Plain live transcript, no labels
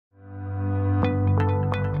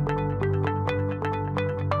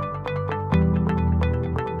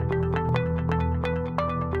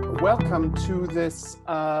Welcome to this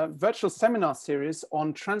virtual seminar series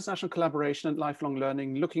on transnational collaboration and lifelong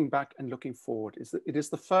learning, looking back and looking forward. It is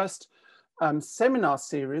the first seminar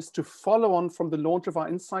series to follow on from the launch of our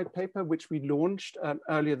Insight paper, which we launched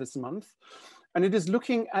earlier this month. And it is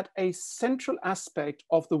looking at a central aspect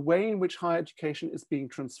of the way in which higher education is being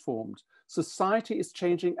transformed. Society is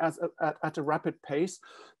changing at a rapid pace.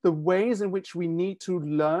 The ways in which we need to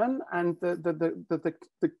learn and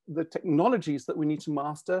the technologies that we need to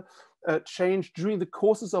master change during the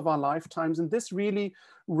courses of our lifetimes. And this really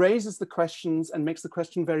raises the questions and makes the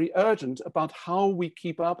question very urgent about how we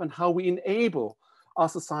keep up and how we enable our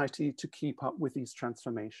society to keep up with these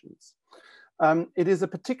transformations. It is a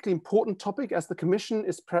particularly important topic as the Commission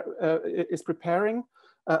is preparing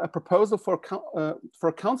a proposal for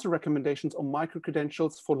a council recommendations on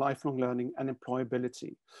micro-credentials for lifelong learning and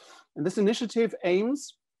employability. And this initiative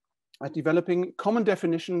aims at developing common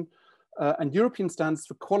definition and European standards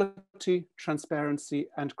for quality, transparency,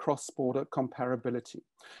 and cross-border comparability.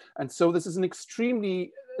 And so this is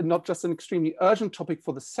not just an extremely urgent topic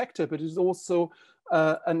for the sector, but it is also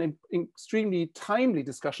an extremely timely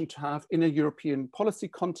discussion to have in a European policy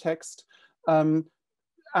context,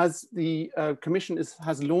 as the Commission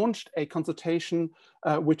has launched a consultation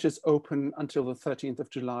which is open until the 13th of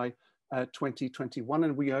July 2021,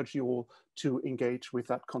 and we urge you all to engage with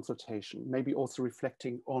that consultation, maybe also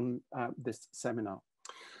reflecting on this seminar.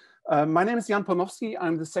 My name is Jan Pomorski.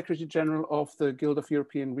 I'm the Secretary General of the Guild of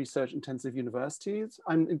European Research Intensive Universities.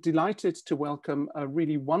 I'm delighted to welcome a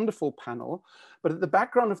really wonderful panel, but at the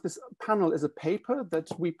background of this panel is a paper that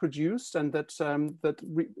we produced and that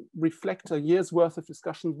reflect a year's worth of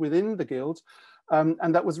discussions within the Guild,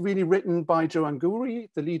 and that was really written by Joanne Goury,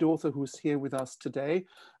 the lead author who's here with us today,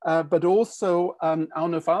 but also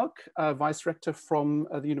Arno Valk, Vice Rector from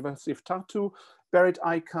the University of Tartu, Berit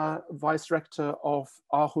Eiker, Vice Rector of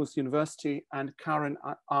Aarhus University, and Karen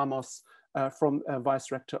Amos from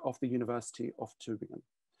Vice Rector of the University of Tübingen.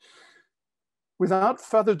 Without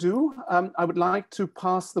further ado, I would like to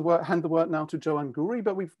hand the word now to Joanne Goury,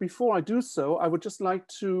 but before I do so, I would just like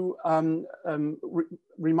to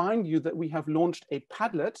remind you that we have launched a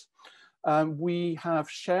Padlet. We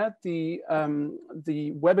have shared the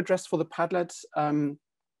web address for the Padlet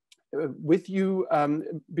with you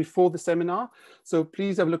before the seminar, so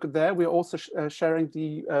please have a look at there. We're also sharing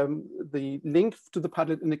the link to the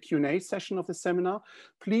Padlet in the Q&A session of the seminar.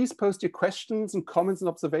 Please post your questions and comments and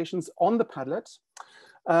observations on the Padlet,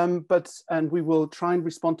 and we will try and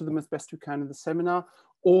respond to them as best we can in the seminar,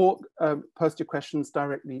 or post your questions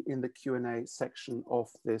directly in the Q&A section of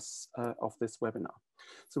this webinar.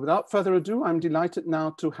 So without further ado, I'm delighted now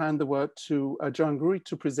to hand the word to Joanne Goury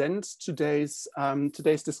to present today's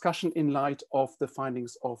discussion in light of the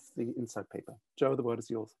findings of the Insight paper. Jo, the word is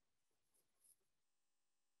yours.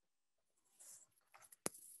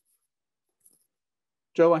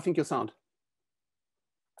 Jo, I think your sound.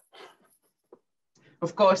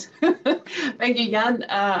 Of course. Thank you, Jan.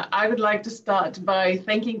 I would like to start by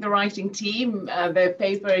thanking the writing team. The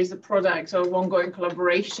paper is a product of ongoing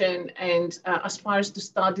collaboration and aspires to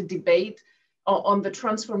start a debate on the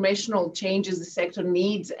transformational changes the sector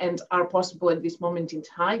needs and are possible at this moment in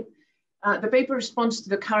time. The paper responds to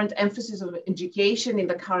the current emphasis of education in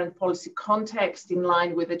the current policy context in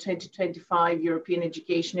line with the 2025 European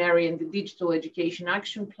Education Area and the Digital Education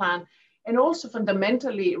Action Plan, and also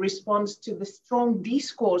fundamentally responds to the strong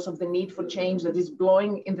discourse of the need for change that is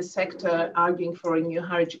blowing in the sector, arguing for a new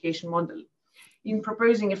higher education model. In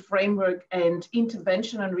proposing a framework and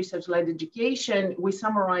intervention on research-led education, we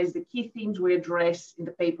summarize the key themes we address in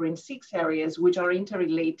the paper in 6 areas, which are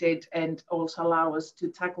interrelated and also allow us to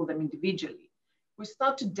tackle them individually. We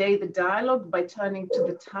start today the dialogue by turning to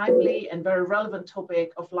the timely and very relevant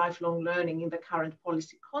topic of lifelong learning in the current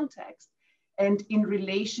policy context, and in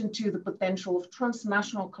relation to the potential of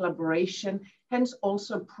transnational collaboration, hence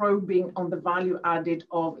also probing on the value added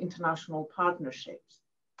of international partnerships.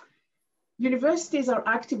 Universities are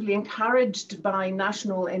actively encouraged by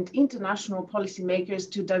national and international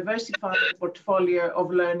policymakers to diversify the portfolio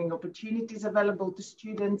of learning opportunities available to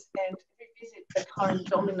students and revisit the current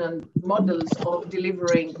dominant models of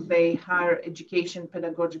delivering the higher education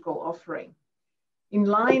pedagogical offering. In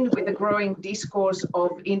line with the growing discourse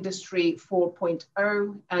of Industry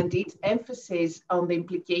 4.0 and its emphasis on the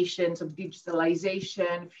implications of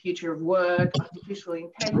digitalization, future of work, artificial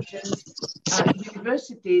intelligence,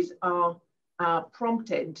 universities are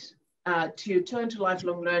prompted to turn to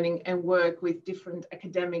lifelong learning and work with different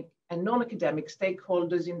academic and non-academic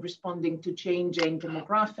stakeholders in responding to changing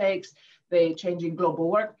demographics, the changing global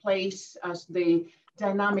workplace, as the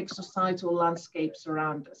dynamic societal landscapes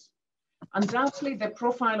around us. Undoubtedly, the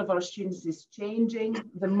profile of our students is changing.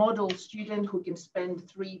 The model student who can spend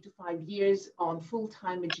 3 to 5 years on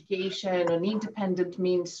full-time education, on independent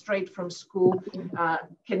means straight from school,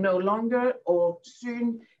 can no longer, or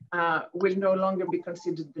soon will no longer be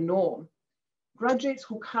considered the norm. Graduates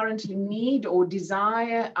who currently need or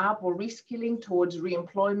desire up or reskilling towards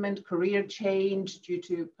re-employment, career change due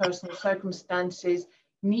to personal circumstances,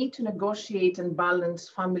 need to negotiate and balance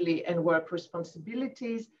family and work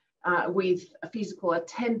responsibilities with physical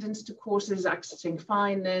attendance to courses, accessing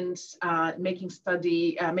finance, making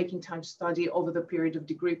time to study over the period of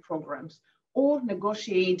degree programs, or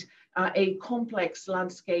negotiate a complex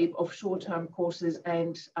landscape of short-term courses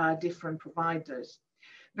and different providers.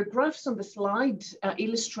 The graphs on the slide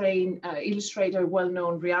illustrate a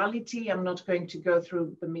well-known reality. I'm not going to go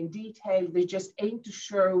through them in detail. They just aim to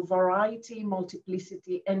show variety,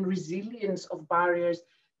 multiplicity, and resilience of barriers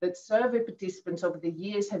that survey participants over the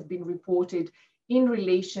years have been reported in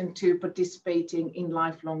relation to participating in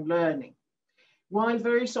lifelong learning. While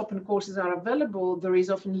various open courses are available, there is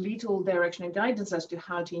often little direction and guidance as to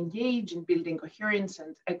how to engage in building coherence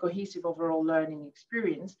and a cohesive overall learning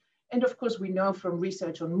experience. And of course, we know from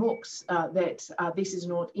research on MOOCs that this is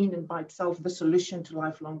not in and by itself the solution to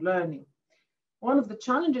lifelong learning. One of the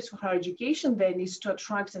challenges for higher education then is to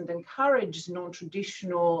attract and encourage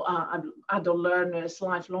non-traditional adult learners,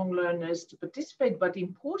 lifelong learners to participate, but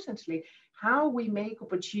importantly, how we make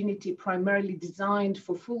opportunity primarily designed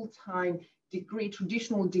for full-time degree,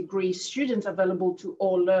 traditional degree students available to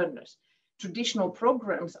all learners. Traditional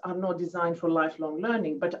programs are not designed for lifelong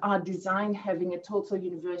learning, but are designed having a total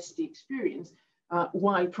university experience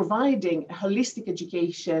while providing a holistic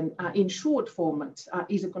education in short formats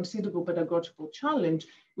is a considerable pedagogical challenge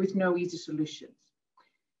with no easy solutions.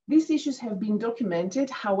 These issues have been documented.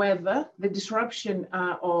 However, the disruption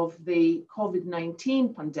of the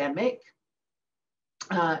COVID-19 pandemic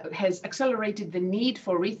has accelerated the need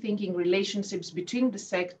for rethinking relationships between the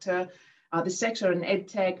sector and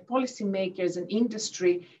EdTech, policymakers and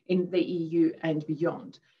industry in the EU and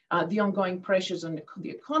beyond. The ongoing pressures on the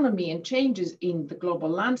economy and changes in the global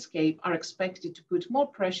landscape are expected to put more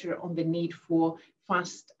pressure on the need for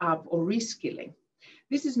fast up or reskilling.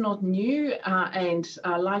 This is not new, and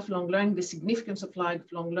lifelong learning, the significance of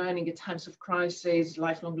lifelong learning at times of crisis,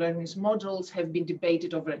 lifelong learning models have been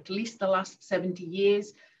debated over at least the last 70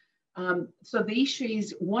 years. So the issue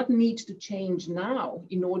is what needs to change now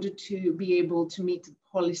in order to be able to meet the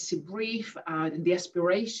policy brief, the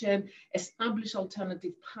aspiration, establish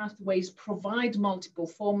alternative pathways, provide multiple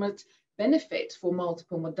formats, benefit for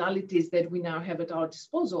multiple modalities that we now have at our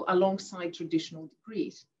disposal alongside traditional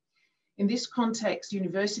degrees. In this context,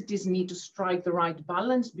 universities need to strike the right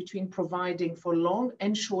balance between providing for long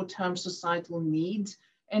and short-term societal needs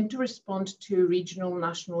and to respond to regional,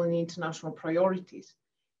 national, and international priorities.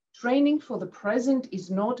 Training for the present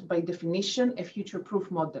is not, by definition, a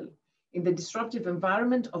future-proof model. In the disruptive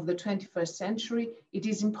environment of the 21st century, it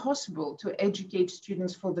is impossible to educate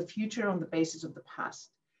students for the future on the basis of the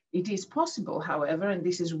past. It is possible, however, and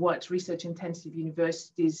this is what research-intensive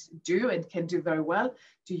universities do and can do very well,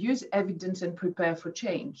 to use evidence and prepare for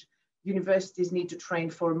change. Universities need to train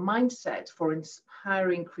for a mindset, for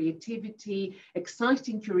inspiring creativity,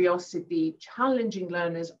 exciting curiosity, challenging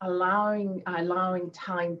learners, allowing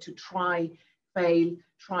time to try, fail,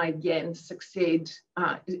 try again, succeed,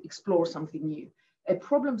 explore something new. A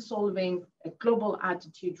problem-solving, a global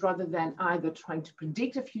attitude rather than either trying to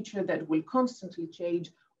predict a future that will constantly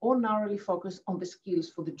change or narrowly focus on the skills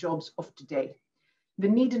for the jobs of today. The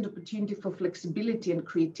need and opportunity for flexibility and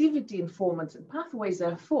creativity in formats and pathways,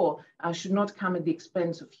 therefore, should not come at the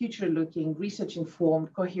expense of future-looking,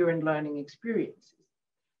 research-informed, coherent learning experiences.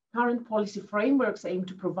 Current policy frameworks aim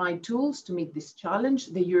to provide tools to meet this challenge.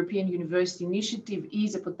 The European University Initiative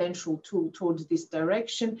is a potential tool towards this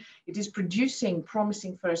direction. It is producing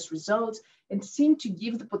promising first results and seems to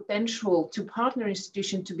give the potential to partner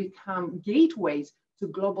institutions to become gateways to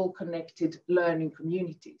global connected learning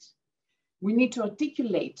communities. We need to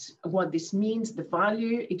articulate what this means, the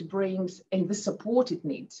value it brings, and the support it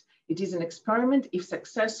needs. It is an experiment. If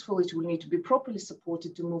successful, it will need to be properly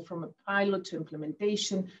supported to move from a pilot to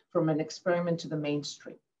implementation, from an experiment to the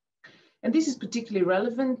mainstream. And this is particularly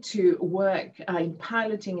relevant to work in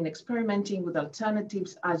piloting and experimenting with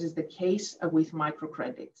alternatives, as is the case with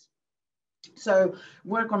microcredits. So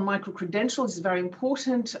work on micro-credentials is very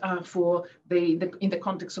important in the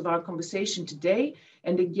context of our conversation today.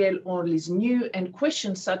 And again, all is new, and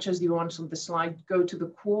questions such as the ones on the slide go to the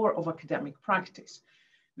core of academic practice.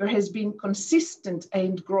 There has been consistent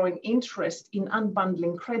and growing interest in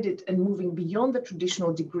unbundling credit and moving beyond the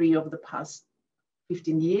traditional degree of the past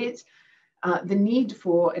 15 years. The need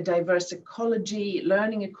for a diverse ecology,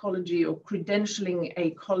 learning ecology, or credentialing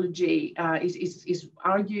ecology is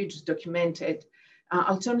argued, documented.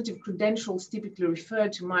 Alternative credentials typically refer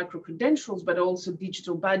to micro-credentials, but also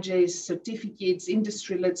digital badges, certificates,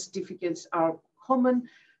 industry-led certificates are common.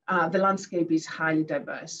 The landscape is highly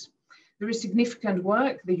diverse. There is significant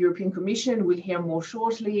work. The European Commission, will hear more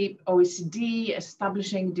shortly, OECD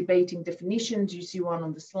establishing, debating definitions, you see one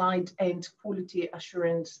on the slide, and quality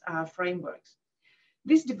assurance frameworks.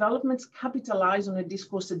 These developments capitalize on a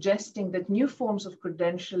discourse suggesting that new forms of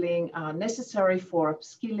credentialing are necessary for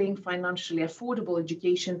upskilling, financially affordable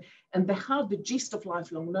education, and the heart, the gist of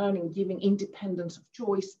lifelong learning, giving independence of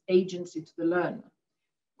choice, agency to the learner.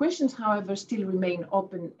 Questions, however, still remain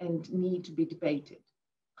open and need to be debated.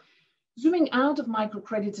 Zooming out of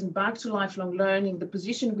microcredits and back to lifelong learning, the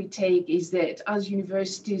position we take is that as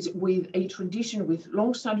universities with a tradition, with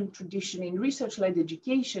long-standing tradition in research-led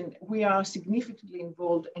education, we are significantly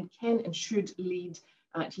involved and can and should lead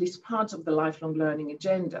at least parts of the lifelong learning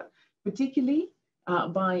agenda, particularly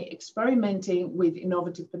by experimenting with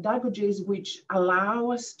innovative pedagogies which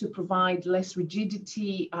allow us to provide less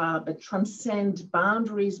rigidity, but transcend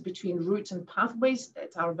boundaries between routes and pathways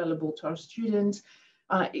that are available to our students,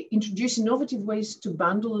 introduce innovative ways to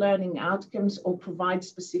bundle learning outcomes or provide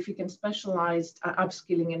specific and specialized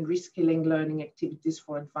upskilling and reskilling learning activities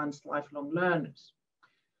for advanced lifelong learners,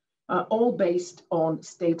 all based on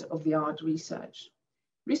state-of-the-art research.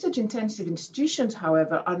 Research-intensive institutions,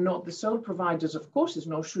 however, are not the sole providers of courses,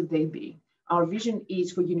 nor should they be. Our vision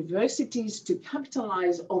is for universities to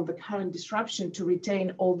capitalize on the current disruption to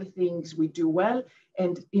retain all the things we do well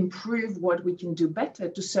and improve what we can do better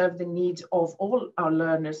to serve the needs of all our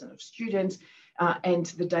learners and of students and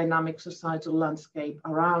the dynamic societal landscape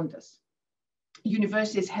around us.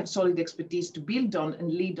 Universities have solid expertise to build on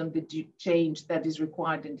and lead on the change that is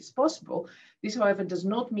required and is possible. This, however, does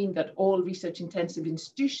not mean that all research-intensive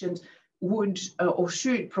institutions would or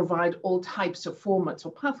should provide all types of formats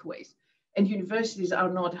or pathways. And universities are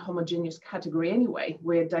not a homogeneous category anyway.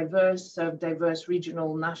 We're diverse, serve diverse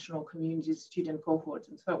regional, national communities, student cohorts,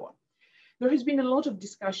 and so on. There has been a lot of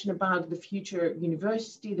discussion about the future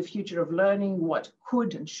university, the future of learning, what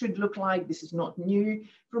could and should look like. This is not new,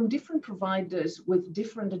 from different providers with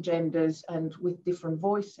different agendas and with different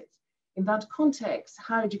voices. In that context,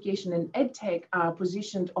 higher education and edtech are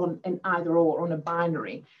positioned on an either or, on a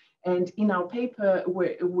binary. And in our paper,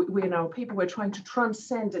 we're trying to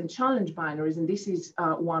transcend and challenge binaries, and this is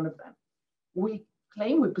one of them. We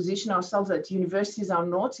position ourselves that universities are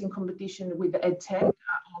not in competition with the edtech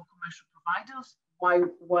or commercial providers.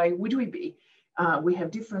 Why would we be? We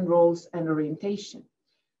have different roles and orientation.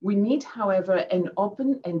 We need, however, an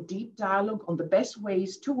open and deep dialogue on the best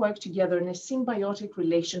ways to work together in a symbiotic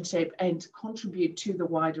relationship and contribute to the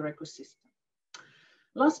wider ecosystem.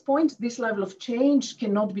 Last point, this level of change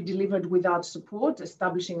cannot be delivered without support,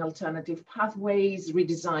 establishing alternative pathways,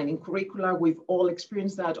 redesigning curricula. We've all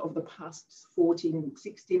experienced that over the past 14,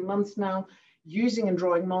 16 months now, using and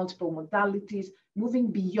drawing multiple modalities, moving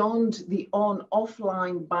beyond the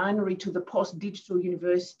on-offline binary to the post-digital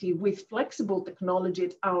university with flexible technology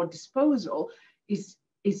at our disposal is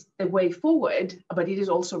the way forward, but it is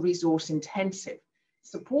also resource intensive.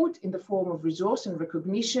 Support in the form of resource and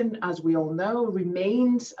recognition, as we all know,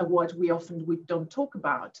 remains what we don't talk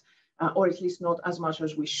about, or at least not as much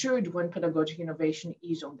as we should when pedagogic innovation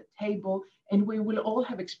is on the table. And we will all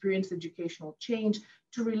have experienced educational change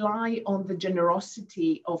to rely on the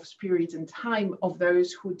generosity of spirit and time of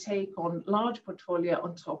those who take on large portfolio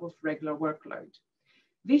on top of regular workload.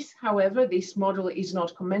 This, however, this model is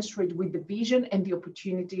not commensurate with the vision and the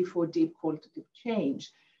opportunity for deep qualitative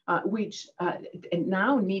change. Which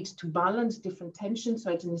now needs to balance different tensions.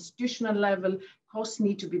 So at an institutional level, costs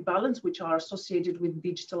need to be balanced, which are associated with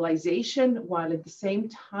digitalization, while at the same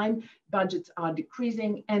time, budgets are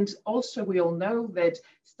decreasing. And also we all know that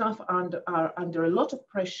staff are under a lot of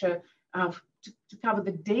pressure to cover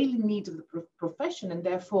the daily needs of the profession, and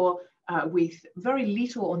therefore with very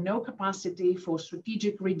little or no capacity for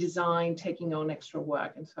strategic redesign, taking on extra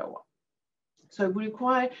work and so on. So we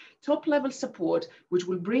require top-level support, which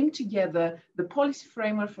will bring together the policy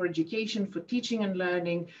framework for education, for teaching and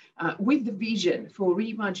learning, with the vision for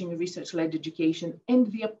reimagining research-led education and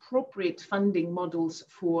the appropriate funding models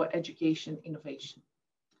for education innovation.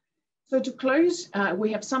 So to close,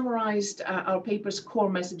 we have summarized our paper's core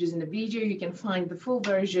messages in a video. You can find the full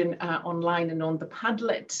version online and on the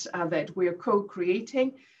Padlet that we are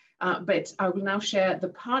co-creating. But I will now share the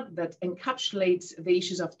part that encapsulates the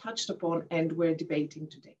issues I've touched upon and we're debating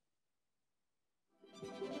today.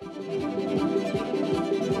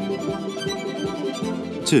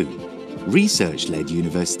 2. Research-led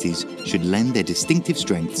universities should lend their distinctive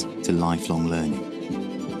strengths to lifelong learning.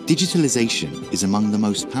 Digitalization is among the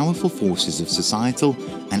most powerful forces of societal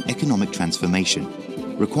and economic transformation,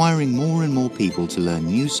 requiring more and more people to learn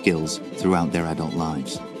new skills throughout their adult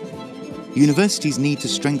lives. Universities need to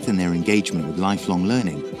strengthen their engagement with lifelong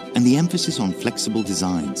learning and the emphasis on flexible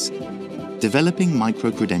designs. Developing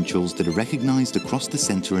micro-credentials that are recognized across the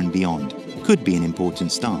centre and beyond could be an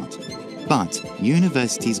important start. But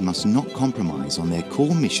universities must not compromise on their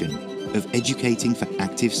core mission of educating for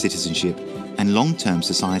active citizenship and long-term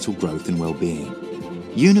societal growth and well-being.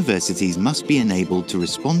 Universities must be enabled to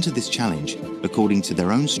respond to this challenge according to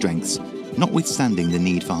their own strengths, notwithstanding the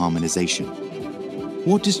need for harmonisation.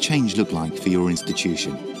 What does change look like for your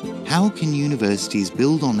institution? How can universities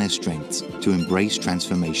build on their strengths to embrace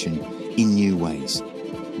transformation in new ways?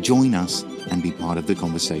 Join us and be part of the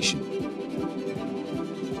conversation.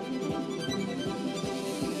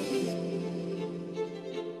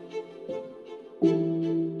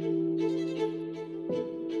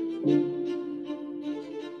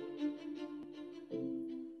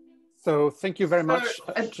 So thank you very much,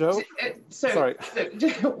 Joe. Sorry.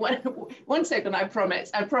 One second, I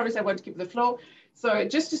promise I want to keep the floor. So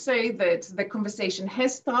just to say that the conversation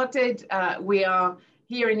has started, we are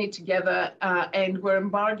hearing it together, and we're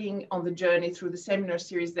embarking on the journey through the seminar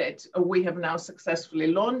series that we have now successfully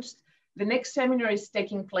launched. The next seminar is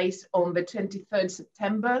taking place on the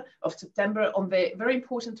 23rd of September on the very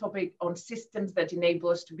important topic on systems that enable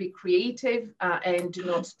us to be creative and do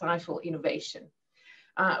not stifle innovation.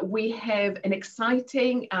 We have an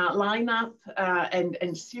exciting lineup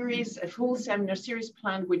and series, a full seminar series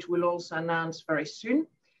planned, which we'll also announce very soon.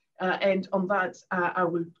 And on that, I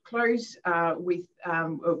will close and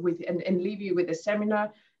leave you with a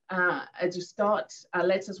seminar. To start,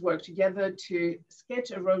 let us work together to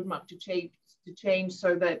sketch a roadmap to change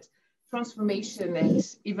so that transformation and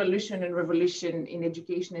evolution and revolution in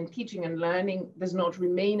education and teaching and learning does not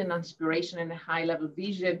remain an aspiration and a high-level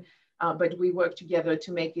vision, but we work together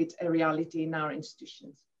to make it a reality in our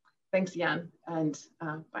institutions. Thanks, Jan, and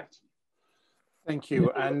back to you. Thank you.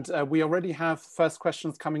 And we already have first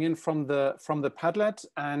questions coming in from the Padlet,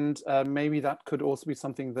 and maybe that could also be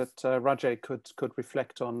something that Rajay could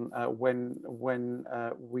reflect on when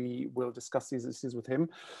we will discuss these issues with him.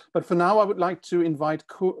 But for now, I would like to invite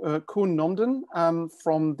Koen Nomden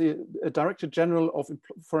from the Director General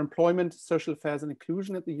for Employment, Social Affairs and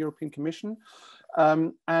Inclusion at the European Commission,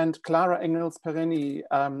 and Clara Engels-Perenni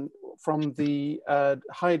from the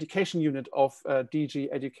Higher Education Unit of DG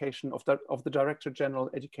Education of the Director General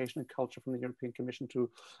Education and Culture from the European Commission to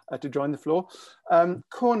join the floor.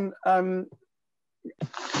 Koen,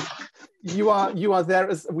 you are there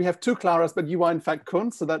as we have two Claras, but you are in fact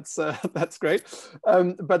Koen, so that's great.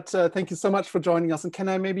 But thank you so much for joining us. And can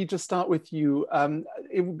I maybe just start with you?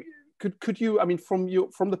 Could you, I mean, from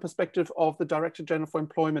the perspective of the Director General for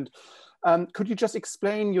Employment, could you just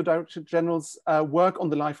explain your Director General's work on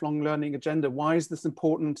the lifelong learning agenda? Why is this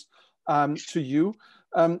important to you?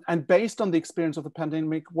 And based on the experience of the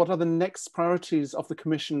pandemic, what are the next priorities of the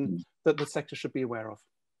Commission that the sector should be aware of?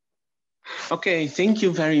 Okay, thank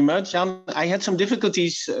you very much, Jan. I had some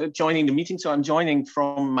difficulties joining the meeting, so I'm joining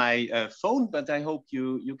from my phone, but I hope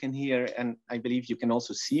you can hear, and I believe you can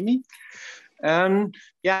also see me.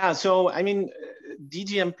 Yeah, so I mean,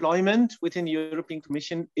 DG Employment within the European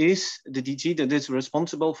Commission is the DG that is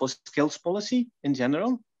responsible for skills policy in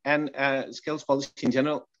general, and skills policy in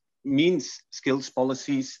general means skills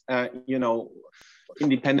policies, you know,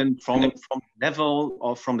 independent from level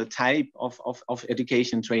or from the type of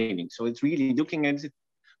education training. So it's really looking at it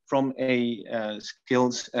from a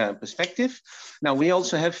skills perspective. Now, we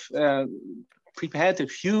also have prepared a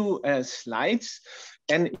few slides.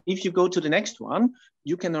 And if you go to the next one,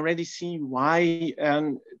 you can already see why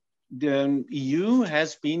the EU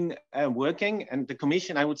has been working, and the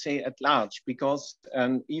Commission, I would say, at large, because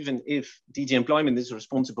even if DG Employment is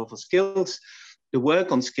responsible for skills, the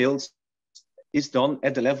work on skills is done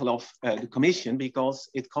at the level of the Commission because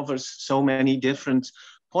it covers so many different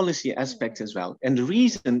policy aspects as well. And the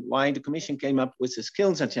reason why the Commission came up with the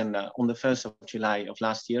skills agenda on the 1st of July of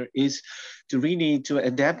last year is to really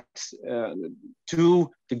adapt to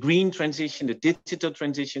the green transition, the digital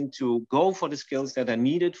transition, to go for the skills that are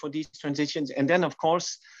needed for these transitions. And then, of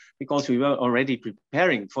course, because we were already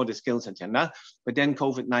preparing for the skills agenda, but then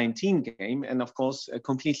COVID-19 came and, of course,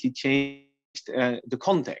 completely changed the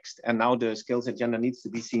context. And now the skills agenda needs to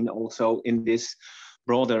be seen also in this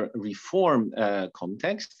broader reform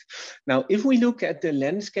context. Now, if we look at the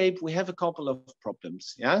landscape, we have a couple of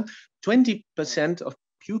problems. Yeah, 20% of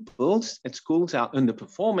pupils at schools are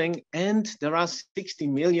underperforming, and there are 60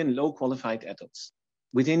 million low qualified adults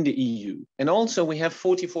within the EU. And also we have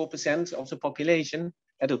 44% of the population,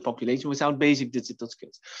 adult population, without basic digital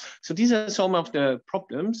skills. So these are some of the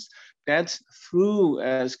problems that through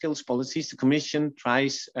skills policies, the Commission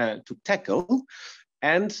tries to tackle.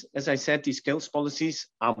 And as I said, these skills policies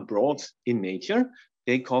are broad in nature.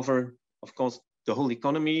 They cover, of course, the whole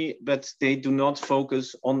economy, but they do not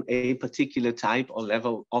focus on a particular type or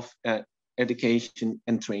level of education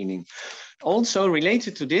and training. Also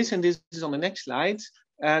related to this, and this is on the next slide,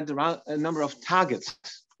 there are a number of targets,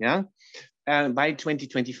 yeah, by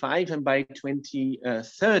 2025 and by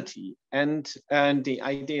 2030. And the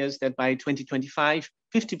idea is that by 2025,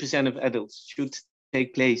 50% of adults should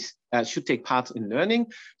take part in learning,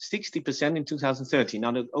 60% in 2030.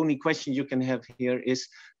 Now, the only question you can have here is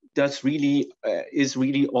is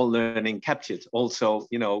really all learning captured? Also,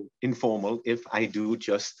 you know, informal, if I do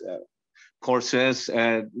just courses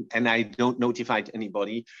and I don't notify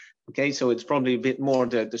anybody. Okay, so it's probably a bit more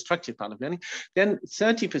the structured part of learning. Then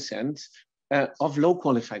 30% of low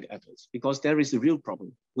qualified adults, because there is a real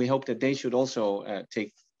problem. We hope that they should also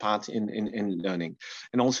take part in learning.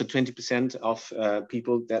 And also 20% of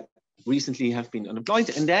people that recently have been unemployed.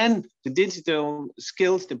 And then the digital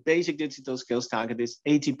skills, the basic digital skills target is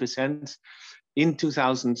 80% in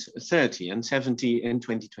 2030 and 70 in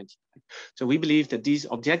 2025. So we believe that these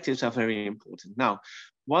objectives are very important. Now,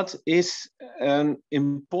 what is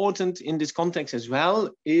important in this context as well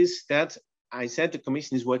is that I said the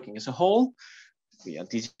Commission is working as a whole. We are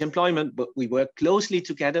DG Employment, but we work closely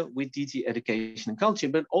together with DG Education and Culture,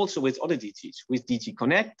 but also with other DGs, with DG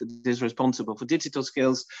Connect, that is responsible for digital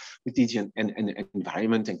skills, with DG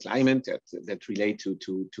Environment and Climate that relate to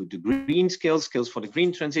the green skills for the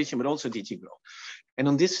green transition, but also DG Grow. And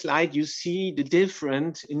on this slide, you see the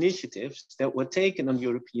different initiatives that were taken on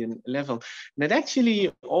European level, and that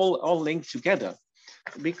actually all linked together.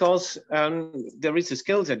 Because there is a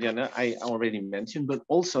skills agenda I already mentioned, but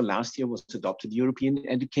also last year was adopted the European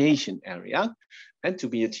education area, and to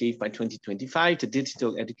be achieved by 2025, the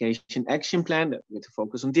Digital Education Action Plan with a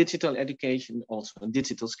focus on digital education, also on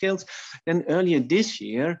digital skills. Then earlier this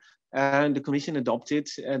year, the Commission adopted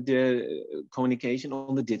the communication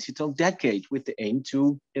on the digital decade with the aim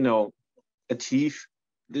to, you know, achieve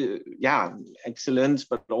excellence,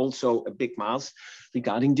 but also a big mass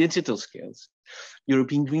regarding digital skills.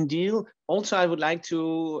 European Green Deal. Also, I would like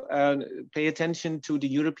to pay attention to the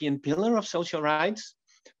European Pillar of Social Rights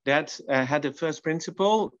that had a first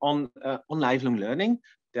principle on lifelong learning.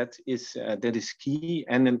 That is key,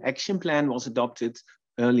 and an action plan was adopted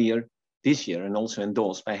earlier this year and also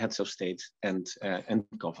endorsed by heads of state and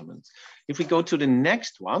government. If we go to the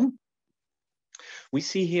next one, we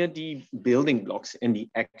see here the building blocks and the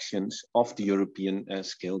actions of the European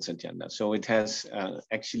skills agenda. So it has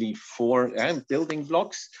actually 4 building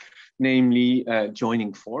blocks, namely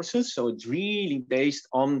joining forces. So it's really based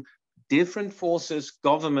on different forces,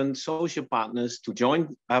 government, social partners to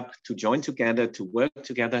join up, to join together, to work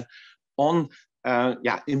together on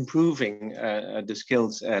improving the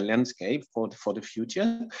skills landscape for the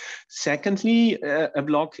future. Secondly, a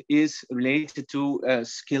block is related to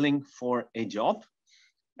skilling for a job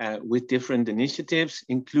with different initiatives,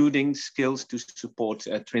 including skills to support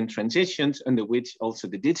transitions, under which also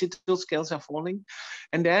the digital skills are falling.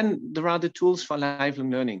 And then there are the tools for lifelong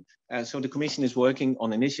learning. So the Commission is working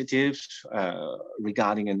on initiatives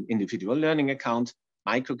regarding an individual learning account,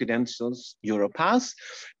 micro-credentials, Europass.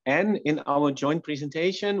 And in our joint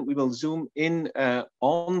presentation, we will zoom in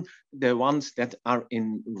on the ones that are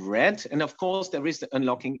in red. And of course, there is the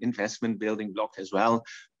unlocking investment building block as well,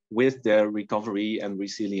 with the Recovery and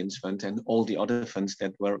Resilience Fund and all the other funds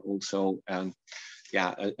that were also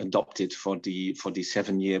adopted for the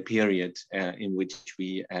 7-year period in which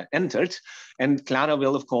we entered. And Clara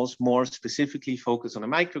will, of course, more specifically focus on the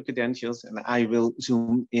micro-credentials, and I will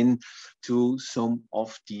zoom in to some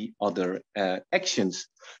of the other actions.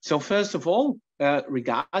 So first of all,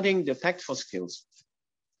 regarding the Pact for Skills.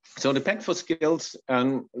 So the Pact for Skills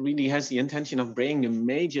really has the intention of bringing the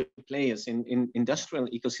major players in industrial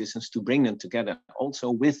ecosystems to bring them together,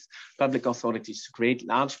 also with public authorities to create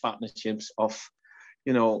large partnerships of,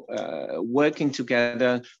 working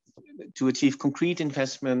together to achieve concrete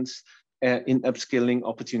investments in upskilling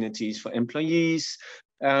opportunities for employees.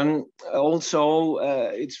 Also,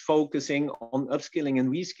 it's focusing on upskilling and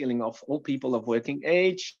reskilling of all people of working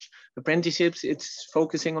age. Apprenticeships, it's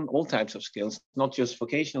focusing on all types of skills, not just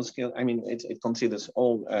vocational skills. I mean, it considers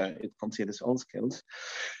all skills.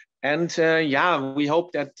 And yeah, we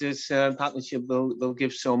hope that this partnership will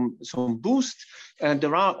give some boost.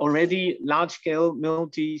 There are already large-scale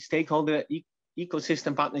multi-stakeholder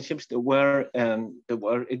ecosystem partnerships that were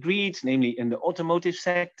agreed, namely in the automotive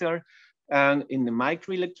sector, and in the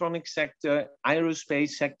microelectronics sector,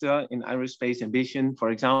 aerospace sector. In aerospace, ambition,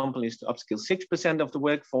 for example, is to upskill 6% of the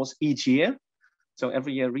workforce each year. So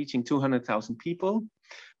every year reaching 200,000 people,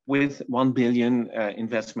 with 1 billion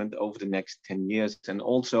investment over the next 10 years. And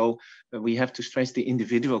also we have to stress the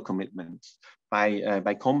individual commitment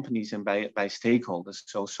by companies and by stakeholders.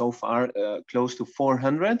 So far, close to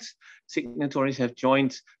 400 signatories have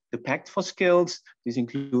joined the Pact for Skills. This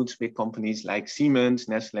includes big companies like Siemens,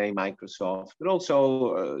 Nestle, Microsoft, but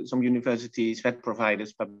also some universities, vet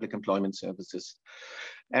providers, public employment services.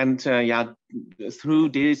 And yeah, through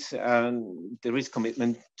this, there is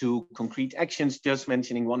commitment to concrete actions. Just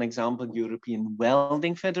mentioning one example, European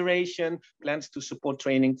Welding Federation plans to support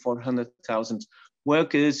training for 100,000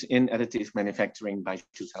 workers in additive manufacturing by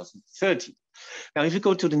 2030. Now, if you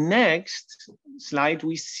go to the next slide,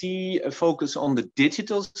 we see a focus on the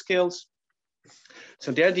digital skills.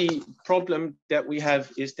 So there, the problem that we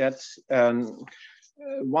have is that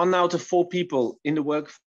 1 out of 4 people in the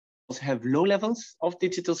workforce have low levels of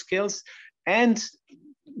digital skills, and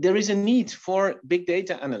there is a need for big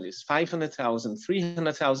data analysts, 500,000,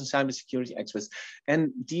 300,000 cybersecurity experts,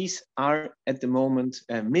 and these are at the moment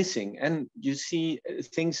missing. And you see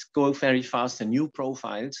things go very fast and new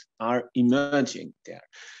profiles are emerging there.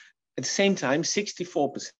 At the same time,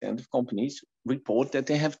 64% of companies report that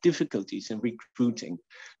they have difficulties in recruiting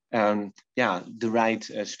the right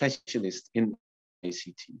specialist in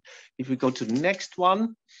ICT. If we go to the next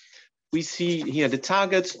one, we see here the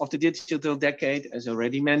targets of the digital decade. As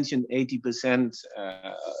already mentioned, 80%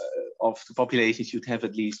 of the population should have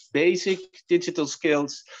at least basic digital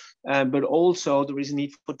skills, but also there is a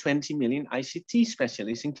need for 20 million ICT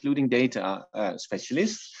specialists, including data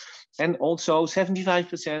specialists. And also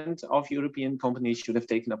 75% of European companies should have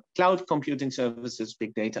taken up cloud computing services,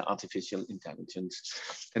 big data, artificial intelligence.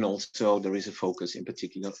 And also there is a focus in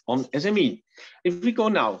particular on SME. If we go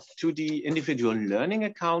now to the individual learning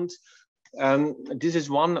account, this is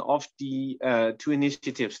one of the 2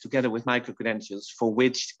 initiatives together with micro-credentials for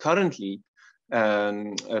which currently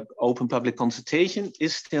open public consultation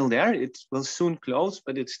is still there. It will soon close,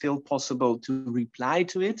 but it's still possible to reply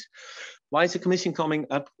to it. Why is the Commission coming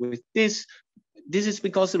up with this? This is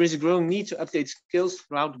because there is a growing need to update skills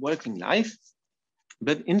throughout working life,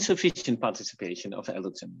 but insufficient participation of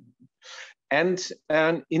adults. And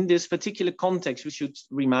in this particular context, we should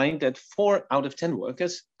remind that 4 out of 10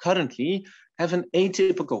 workers currently have an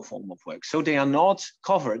atypical form of work. So they are not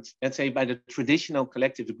covered, let's say, by the traditional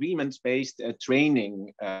collective agreements-based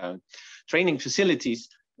training facilities.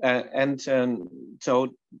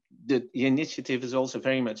 So the initiative is also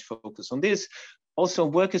very much focused on this. Also,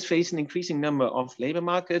 workers face an increasing number of labor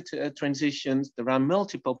market transitions. There are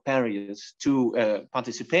multiple barriers to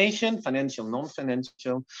participation, financial,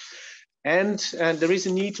 non-financial. And there is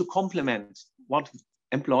a need to complement what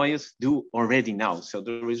employers do already now. So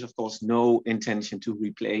there is, of course, no intention to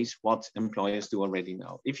replace what employers do already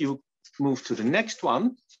now. If you move to the next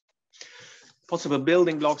one, possible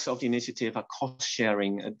building blocks of the initiative are cost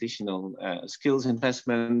sharing, additional skills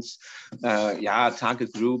investments,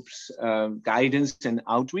 target groups, guidance and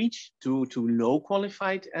outreach to low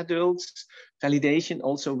qualified adults. Validation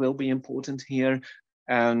also will be important here.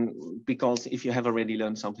 Because if you have already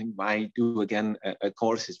learned something, why do again a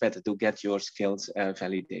course? Is better to get your skills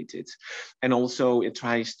validated. And also it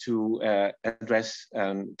tries to address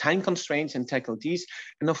time constraints and tackle these.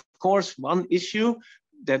 And of course, one issue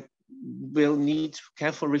that will need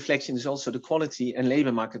careful reflection is also the quality and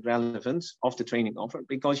labor market relevance of the training offer,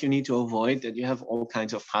 because you need to avoid that you have all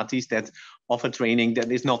kinds of parties that offer training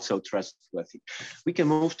that is not so trustworthy. We can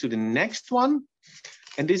move to the next one.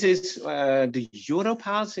 And this is the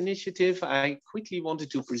Europass initiative. I quickly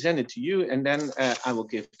wanted to present it to you, and then I will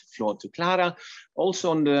give the floor to Clara.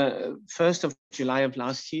 Also on the 1st of July of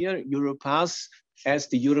last year, Europass, as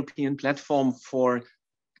the European platform for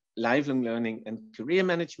lifelong learning and career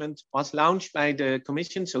management, was launched by the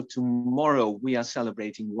Commission. So tomorrow we are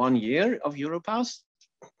celebrating 1 year of Europass.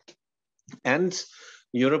 And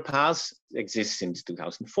Europass exists since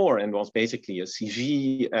 2004 and was basically a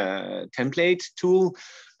CV template tool,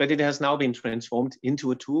 but it has now been transformed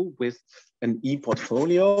into a tool with an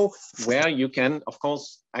e-portfolio where you can, of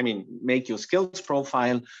course, make your skills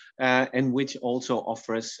profile and which also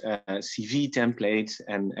offers CV templates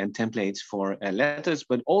and templates for letters,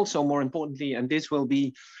 but also more importantly, and this will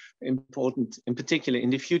be important, in particular in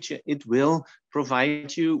the future, it will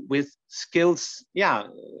provide you with skills,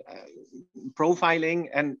 profiling,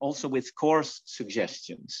 and also with course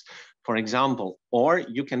suggestions, for example, or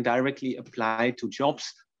you can directly apply to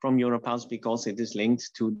jobs from Europass because it is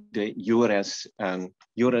linked to the EURES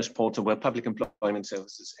portal where public employment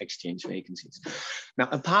services exchange vacancies. Now,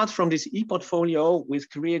 apart from this e-portfolio with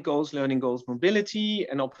career goals, learning goals, mobility,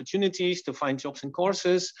 and opportunities to find jobs and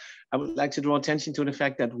courses, I would like to draw attention to the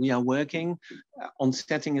fact that we are working on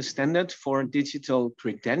setting a standard for digital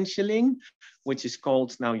credentialing, which is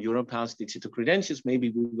called now Europass Digital Credentials. Maybe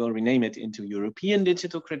we will rename it into European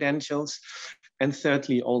Digital Credentials. And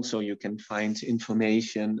thirdly, also you can find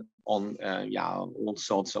information on all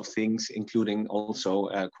sorts of things, including also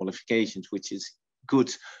qualifications, which is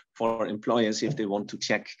good for employers if they want to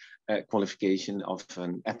check qualification of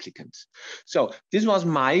an applicant. So this was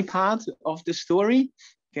my part of the story.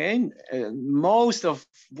 Okay, most of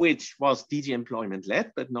which was DG employment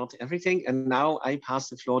led, but not everything. And now I pass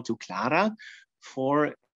the floor to Clara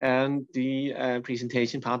for the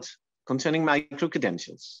presentation part concerning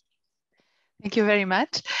micro-credentials. Thank you very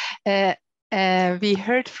much. We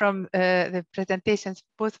heard from the presentations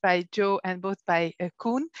both by Joe and both by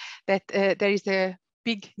Koen that there is a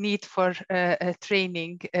big need for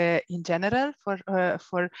training in general, for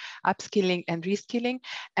upskilling and reskilling,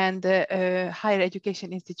 and higher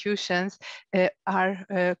education institutions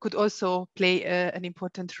could also play an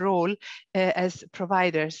important role as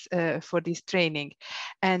providers for this training.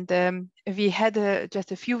 And we had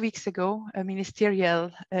just a few weeks ago a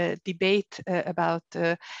ministerial debate about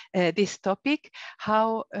this topic,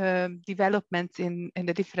 how developments in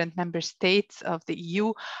the different member states of the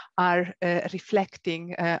EU are reflecting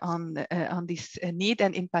on this need,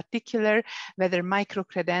 and in particular whether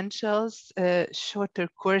micro-credentials, shorter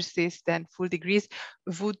courses than full degrees,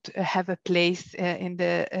 would have a place in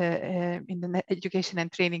the education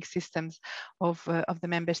and training systems of the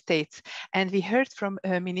member states. And we heard from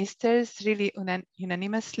ministers really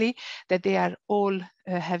unanimously that they are all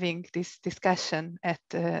having this discussion at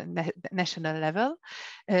national level.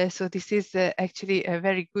 So this is actually a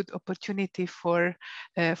very good opportunity for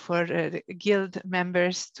guild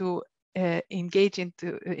members to engage in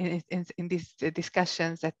these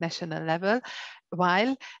discussions at national level,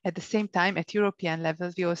 while at the same time at European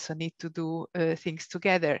level we also need to do things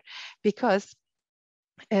together, because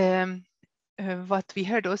what we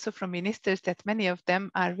heard also from ministers, that many of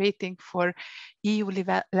them are waiting for EU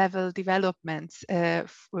level developments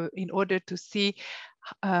in order to see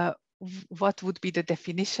what would be the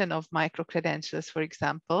definition of micro-credentials, for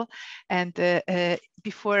example. And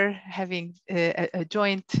before having a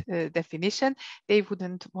joint definition, they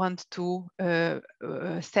wouldn't want to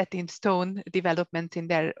set in stone development in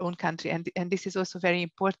their own country. And this is also very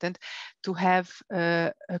important, to have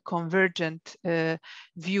a convergent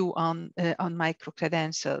view on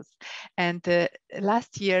micro-credentials. And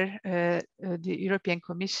last year, the European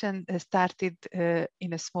Commission started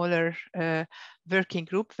in a smaller working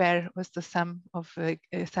group where also some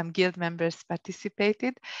guild members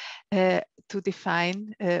participated to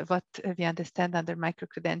define what we understand under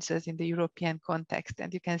micro-credentials in the European context.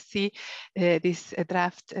 And you can see this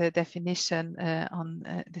draft definition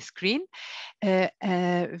on the screen.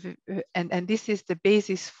 And this is the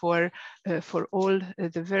basis for all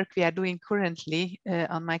the work we are doing currently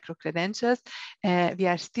on micro-credentials. We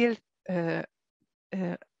are still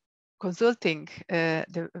consulting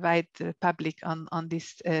the wide public on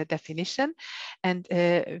this definition, and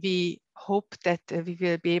we hope that we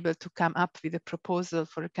will be able to come up with a proposal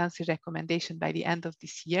for a council recommendation by the end of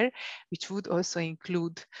this year, which would also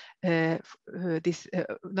include this,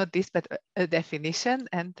 not this, but a definition,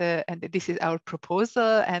 and this is our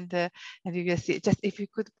proposal, and we will see. Just if you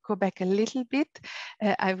could go back a little bit,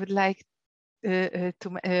 I would like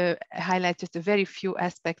to highlight just a very few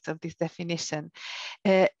aspects of this definition.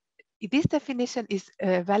 This definition is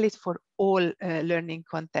valid for all learning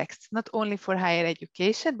contexts, not only for higher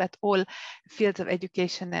education, but all fields of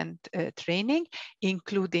education and training,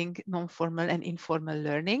 including non-formal and informal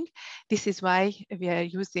learning. This is why we are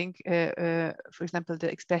using, for example,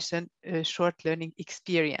 the expression short learning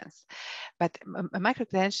experience. But a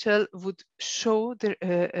micro-credential would show the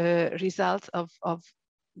results of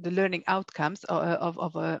the learning outcomes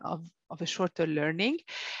of a shorter learning,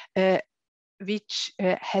 which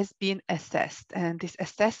has been assessed. And this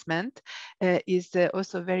assessment is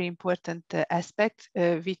also a very important aspect,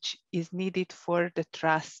 which is needed for the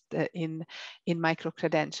trust in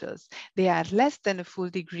micro-credentials. They are less than a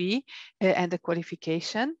full degree and a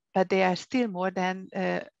qualification, but they are still more than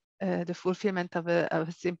the fulfillment of a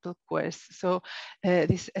simple course. So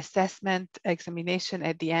this assessment examination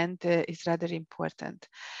at the end is rather important.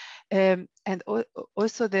 And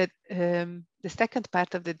also the second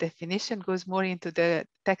part of the definition goes more into the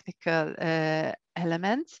technical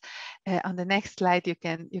elements. On the next slide, you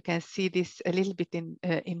can see this a little bit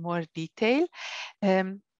in more detail.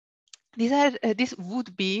 This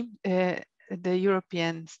would be the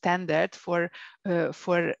European standard for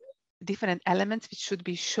different elements which should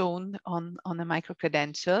be shown on a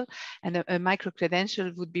micro-credential. And a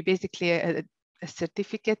micro-credential would be basically a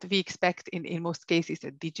certificate. We expect in most cases a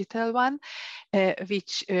digital one,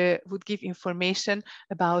 which would give information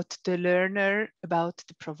about the learner, about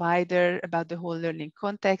the provider, about the whole learning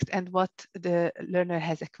context, and what the learner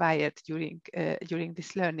has acquired during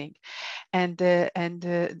this learning. And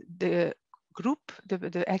the group,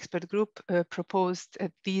 the expert group proposed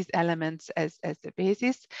these elements as the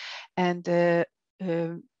basis, and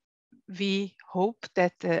we hope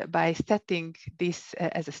that by setting this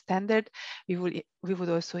as a standard, we would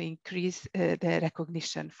also increase the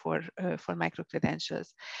recognition for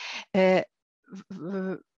micro-credentials.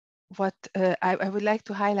 What I would like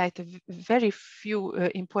to highlight a very few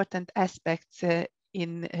important aspects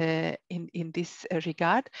in this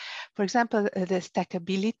regard. For example, the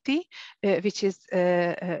stackability, which is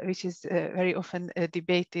very often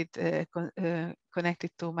debated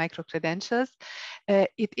connected to micro-credentials.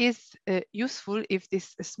 It is useful if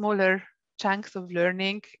these smaller chunks of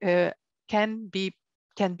learning can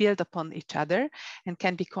build upon each other and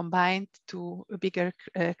can be combined to bigger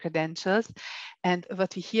credentials. And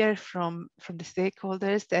what we hear from the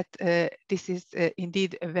stakeholders that this is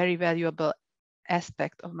indeed a very valuable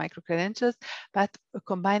aspect of micro-credentials, but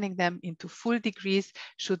combining them into full degrees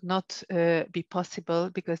should not be possible,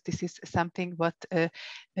 because this is something what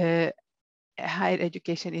higher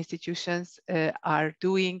education institutions are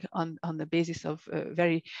doing on the basis of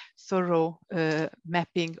very thorough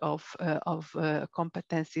mapping of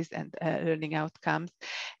competencies and learning outcomes.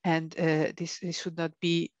 And this should not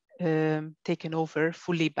be taken over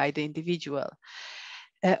fully by the individual.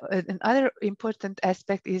 Another important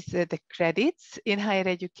aspect is the credits. In higher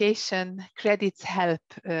education, credits help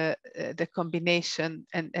the combination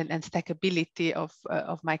and stackability of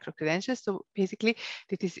micro-credentials. So basically,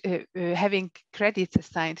 it is having credits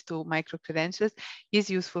assigned to micro-credentials is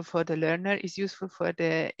useful for the learner, is useful for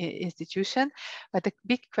the institution. But the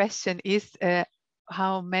big question is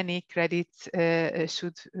how many credits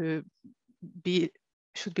should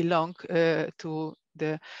belong to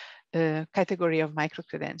the category of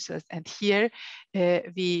micro-credentials. And here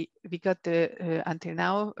we got until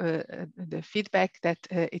now the feedback that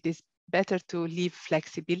it is better to leave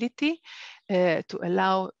flexibility to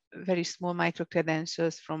allow very small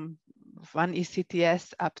micro-credentials from one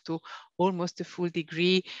ECTS up to almost a full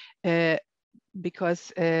degree,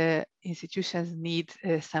 because institutions need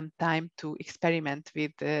some time to experiment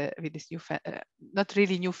with this new, not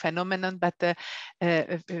really new phenomenon, but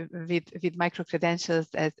with micro-credentials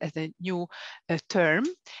as a new term,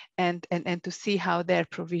 and to see how their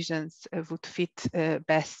provisions would fit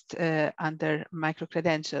best under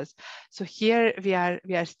micro-credentials. So here we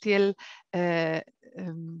are still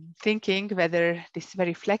thinking whether this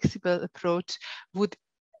very flexible approach would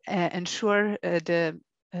ensure the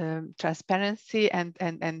transparency and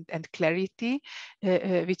clarity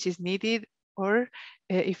which is needed, or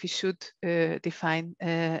if we should define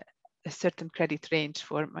a certain credit range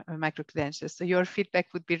for micro-credentials. So your feedback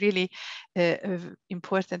would be really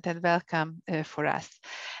important and welcome for us.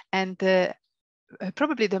 And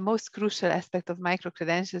probably the most crucial aspect of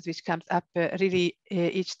micro-credentials, which comes up really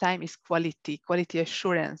each time, is quality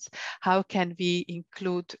assurance. How can we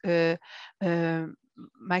include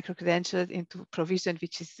micro-credentials into provision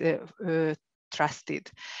which is trusted?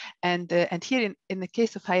 And here in the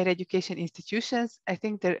case of higher education institutions, I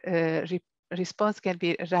think the response can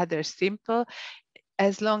be rather simple.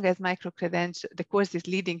 As long as the courses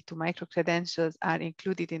leading to micro-credentials are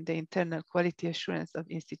included in the internal quality assurance of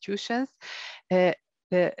institutions,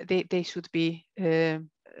 they should be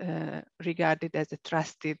regarded as a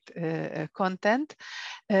trusted content.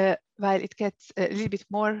 While it gets a little bit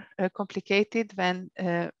more complicated when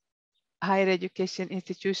higher education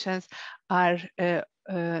institutions are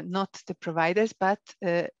not the providers, but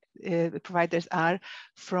the providers are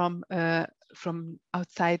from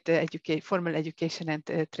outside the formal education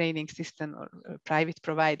and training system, or private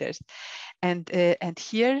providers. And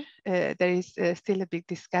here there is still a big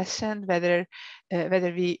discussion whether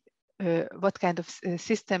we what kind of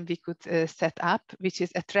system we could set up, which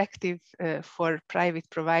is attractive for private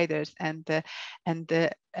providers and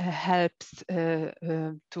helps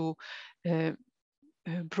to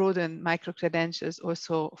broaden micro-credentials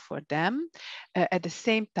also for them. At the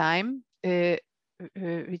same time,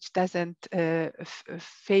 which doesn't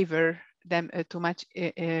favor them too much,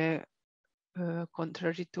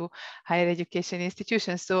 contrary to higher education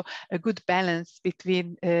institutions. So a good balance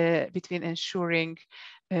between ensuring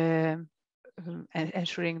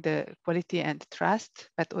ensuring the quality and trust,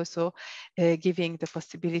 but also giving the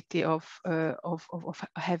possibility of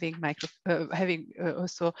having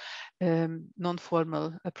also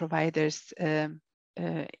non-formal providers in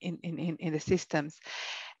the systems.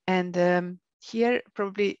 And here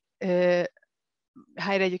probably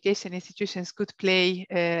higher education institutions could play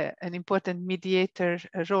an important mediator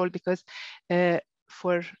role, because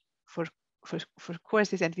for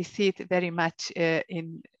courses, and we see it very much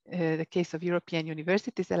in the case of European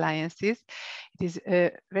Universities Alliances, it is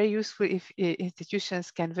very useful if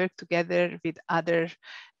institutions can work together with other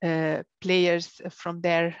players from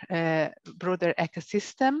their broader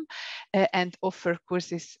ecosystem and offer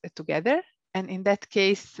courses together. And in that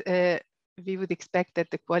case, we would expect that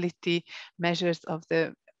the quality measures of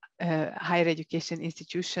the higher education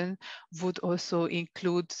institution would also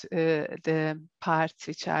include the parts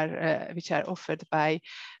which are offered by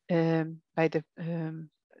the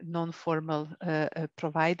non-formal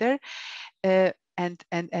provider. And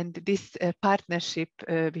this partnership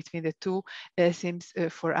between the two seems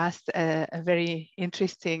for us a very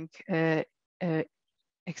interesting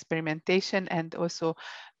experimentation, and also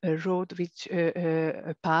a road which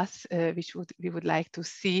a path which we would like to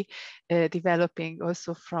see developing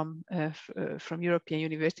also from European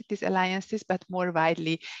Universities Alliances, but more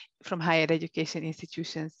widely from higher education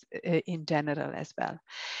institutions in general as well.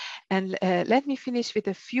 And let me finish with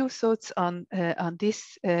a few thoughts on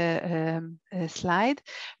this slide,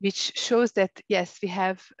 which shows that yes, we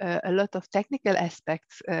have a lot of technical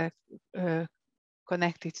aspects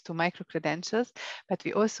connected to micro-credentials, but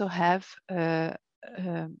we also have the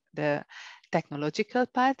technological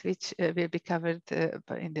part, which will be covered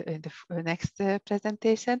in the next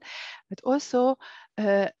presentation. But also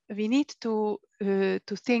we need to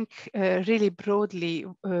think really broadly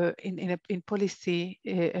in policy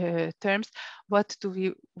terms. What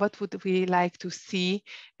would we like to see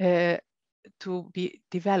to be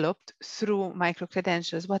developed through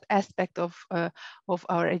micro-credentials? What aspect of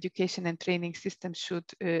our education and training system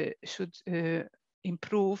should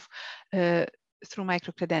improve through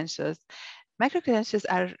micro-credentials? Micro-credentials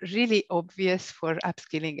are really obvious for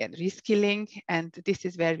upskilling and reskilling, and this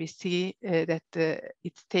is where we see that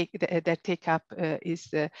their take-up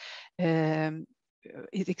is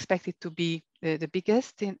expected to be the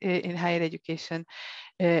biggest in higher education,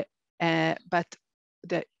 but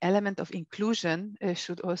the element of inclusion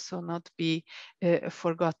should also not be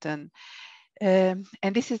forgotten. And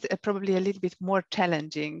this is probably a little bit more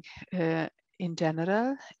challenging in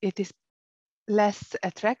general. It is less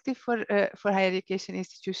attractive for higher education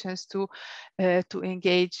institutions to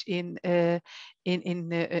engage in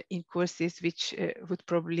courses which would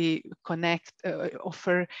probably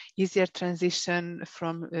offer easier transition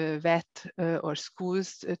from VET or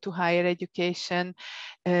schools to higher education,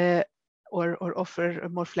 or offer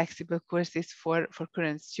more flexible courses for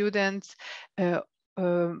current students,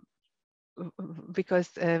 because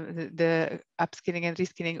the upskilling and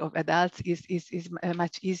reskilling of adults is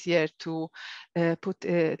much easier to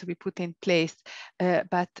be put in place.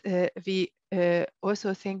 But we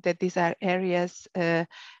also think that these are areas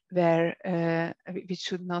where which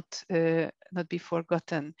should not be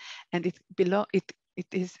forgotten, and it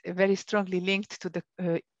is very strongly linked to the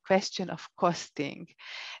question of costing.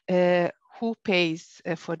 Who pays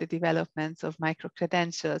for the developments of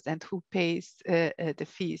micro-credentials, and who pays the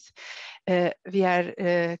fees? We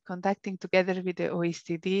are conducting together with the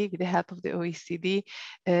OECD, with the help of the OECD,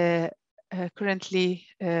 currently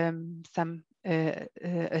a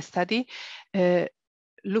study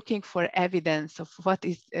looking for evidence of what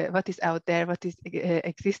is out there, what is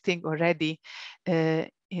existing already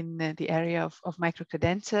in the area of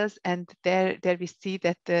micro-credentials. And there we see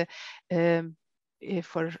that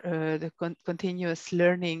for the continuous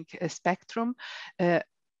learning spectrum,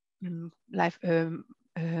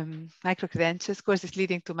 micro-credentials, courses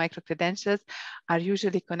leading to micro-credentials are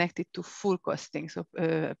usually connected to full costing. So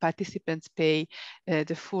participants pay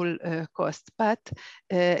the full cost, but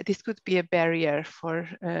this could be a barrier for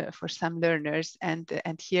some learners. And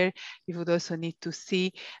here we would also need to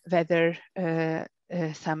see whether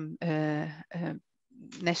some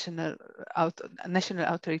national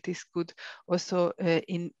authorities could also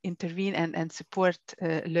intervene and support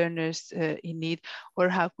learners in need, or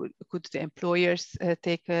how could the employers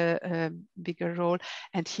take a bigger role.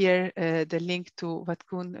 And here the link to what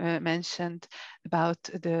Koen mentioned about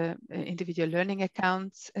the individual learning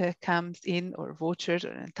accounts comes in, or vouchers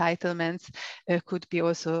or entitlements could be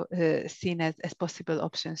also seen as possible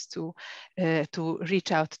options to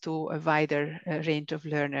reach out to a wider range of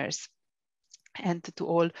learners and to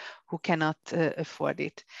all who cannot afford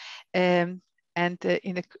it. And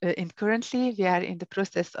currently, we are in the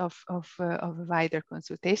process of a wider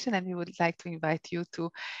consultation, and we would like to invite you to,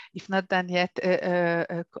 if not done yet,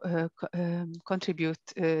 contribute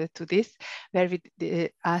to this, where we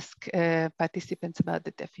ask participants about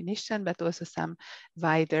the definition, but also some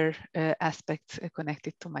wider aspects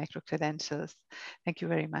connected to micro-credentials. Thank you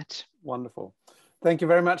very much. Wonderful. Thank you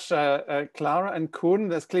very much, Clara and Koen.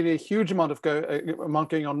 There's clearly a huge amount of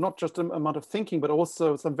going on, not just an amount of thinking, but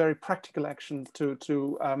also some very practical actions to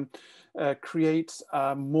create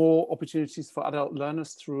more opportunities for adult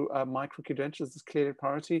learners through micro-credentials is clearly a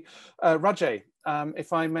priority. Rajay,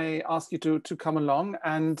 if I may ask you to come along,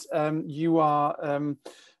 and you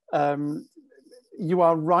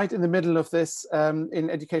are right in the middle of this in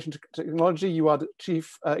education technology. You are the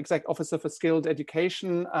Chief Exec Officer for Skilled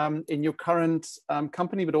Education in your current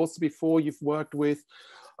company, but also before you've worked with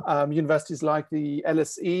universities like the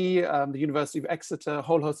LSE, the University of Exeter, a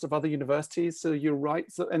whole host of other universities. So you're right.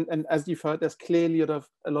 So, and as you've heard, there's clearly a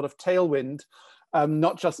lot of tailwind,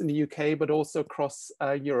 not just in the UK, but also across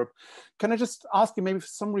Europe. Can I just ask you maybe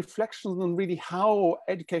some reflections on really how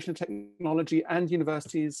education technology and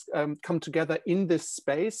universities come together in this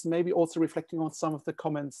space, maybe also reflecting on some of the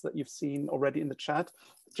comments that you've seen already in the chat,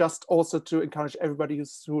 just also to encourage everybody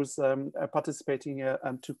who's participating here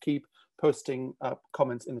to keep posting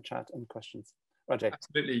comments in the chat and questions. Rajay.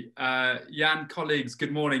 Absolutely. Jan, colleagues,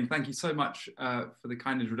 good morning. Thank you so much for the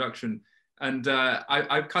kind introduction. And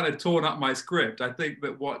I've kind of torn up my script. I think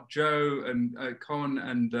that what Joe and Koen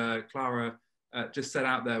and Clara just set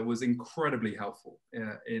out there was incredibly helpful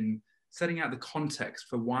in setting out the context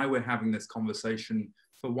for why we're having this conversation,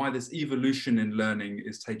 for why this evolution in learning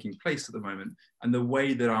is taking place at the moment, and the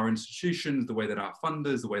way that our institutions, the way that our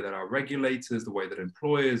funders, the way that our regulators, the way that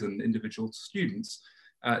employers and individual students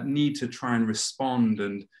need to try and respond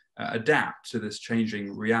and adapt to this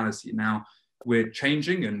changing reality. Now, we're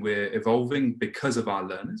changing and we're evolving because of our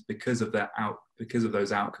learners, because of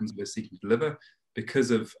those outcomes we're seeking to deliver,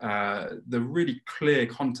 because of the really clear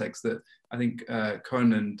context that I think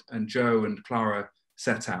Koen and Joe and Clara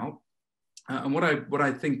set out. And what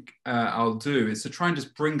I think I'll do is to try and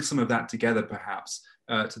just bring some of that together, perhaps,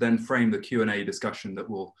 to then frame the Q&A discussion that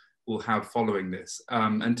we'll have following this,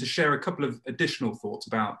 and to share a couple of additional thoughts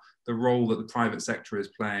about the role that the private sector is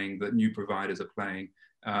playing, that new providers are playing,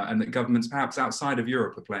 and that governments perhaps outside of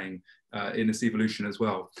Europe are playing in this evolution as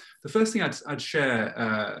well. The first thing I'd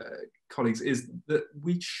share, colleagues, is that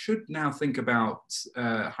we should now think about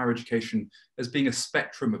higher education as being a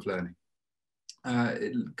spectrum of learning.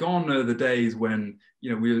 Gone are the days when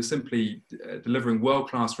we were simply delivering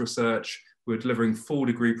world-class research, we were delivering full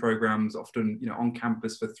degree programs, often on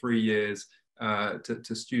campus for 3 years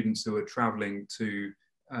to students who are traveling to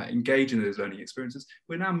engage in those learning experiences.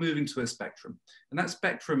 We're now moving to a spectrum. And that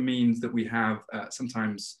spectrum means that we have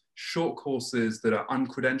sometimes short courses that are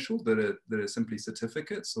uncredentialed, that are simply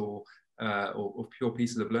certificates or pure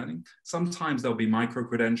pieces of learning. Sometimes there'll be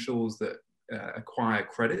micro-credentials that acquire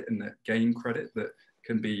credit and that gain credit that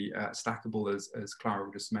can be stackable, as Clara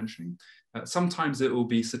was just mentioning. Sometimes it will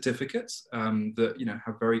be certificates that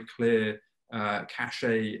have very clear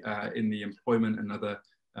cachet in the employment and other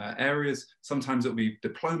areas. Sometimes it'll be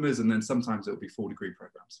diplomas, and then sometimes it'll be full degree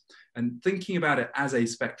programs. And thinking about it as a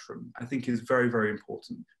spectrum, I think, is very, very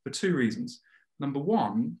important for 2 reasons. Number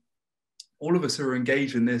one, all of us who are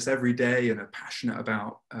engaged in this every day and are passionate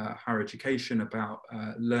about higher education, about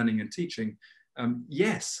learning and teaching,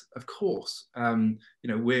 yes, of course,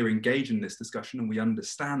 we're engaged in this discussion and we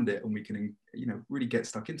understand it and we can, really get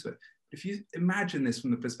stuck into it. But if you imagine this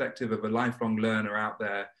from the perspective of a lifelong learner out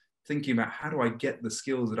there, thinking about how do I get the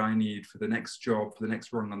skills that I need for the next job, for the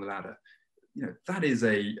next rung on the ladder, that is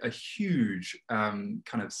a huge kind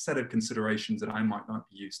of set of considerations that I might not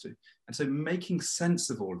be used to. And so making sense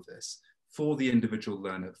of all of this for the individual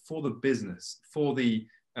learner, for the business, for the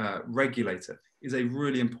regulator is a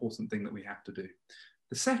really important thing that we have to do.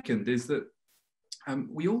 The second is that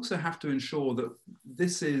we also have to ensure that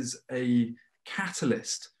this is a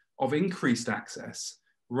catalyst of increased access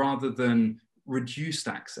rather than reduced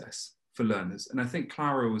access for learners. And I think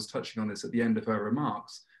Clara was touching on this at the end of her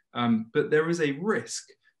remarks, But there is a risk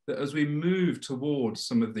that as we move towards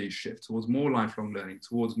some of these shifts, towards more lifelong learning,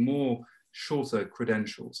 towards more shorter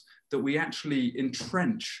credentials, that we actually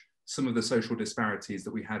entrench some of the social disparities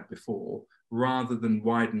that we had before, rather than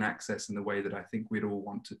widen access in the way that I think we'd all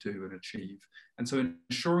want to do and achieve. And so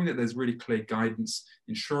ensuring that there's really clear guidance,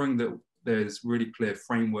 ensuring that there's really clear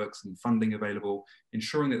frameworks and funding available,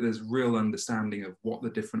 ensuring that there's real understanding of what the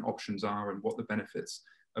different options are and what the benefits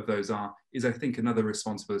of those are, is I think another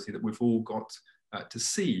responsibility that we've all got to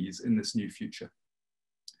seize in this new future.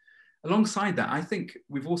 Alongside that, I think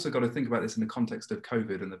we've also got to think about this in the context of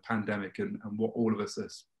COVID and the pandemic and what all of us are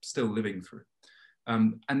still living through.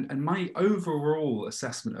 And my overall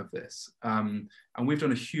assessment of this, and we've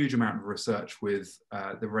done a huge amount of research with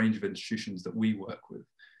the range of institutions that we work with,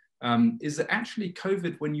 is that actually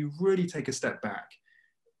COVID, when you really take a step back,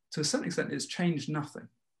 to a certain extent, it's changed nothing.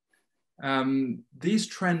 These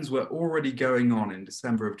trends were already going on in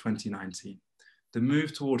December of 2019. The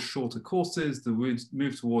move towards shorter courses, the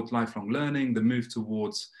move towards lifelong learning, the move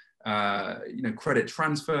towards credit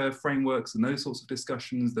transfer frameworks and those sorts of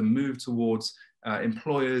discussions, the move towards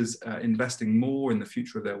employers investing more in the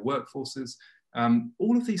future of their workforces.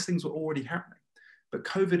 All of these things were already happening, but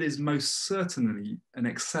COVID is most certainly an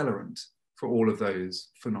accelerant for all of those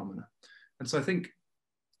phenomena. And so I think,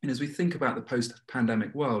 as we think about the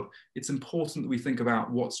post-pandemic world, it's important that we think about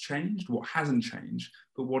what's changed, what hasn't changed,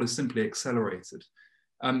 but what is simply accelerated.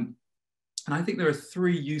 And I think there are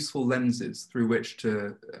three useful lenses through which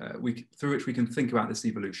we can think about this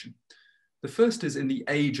evolution. The first is in the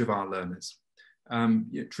age of our learners.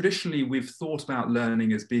 Traditionally, we've thought about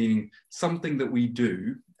learning as being something that we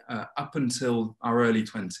do up until our early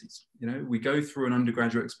 20s. We go through an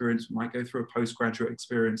undergraduate experience, we might go through a postgraduate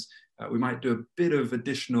experience, we might do a bit of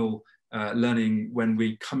additional learning when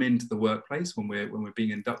we come into the workplace, when we're being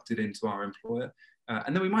inducted into our employer,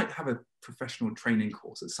 and then we might have a professional training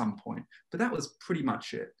course at some point, but that was pretty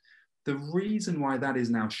much it. The reason why that is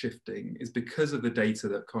now shifting is because of the data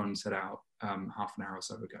that Con set out half an hour or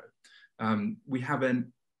so ago. We have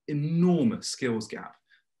an enormous skills gap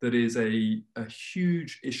that is a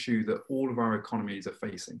huge issue that all of our economies are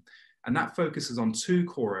facing. And that focuses on two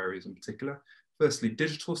core areas in particular. Firstly,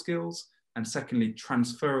 digital skills, and secondly,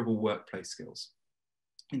 transferable workplace skills.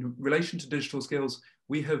 In relation to digital skills,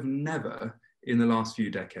 we have never, in the last few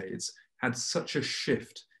decades, had such a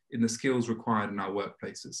shift in the skills required in our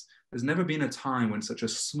workplaces. There's never been a time when such a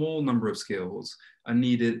small number of skills are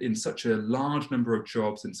needed in such a large number of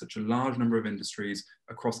jobs, in such a large number of industries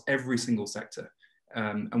across every single sector.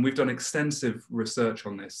 And we've done extensive research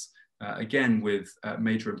on this, again, with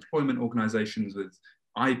major employment organizations, with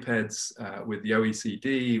IPEDS, with the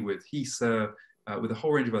OECD, with HESA, with a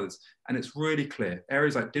whole range of others. And it's really clear.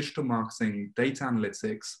 Areas like digital marketing, data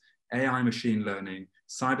analytics, AI machine learning,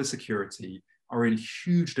 cybersecurity are in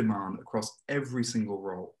huge demand across every single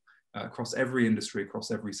role, across every industry,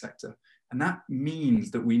 across every sector. And that means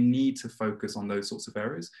that we need to focus on those sorts of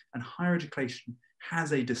areas. And higher education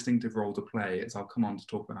has a distinctive role to play, as I'll come on to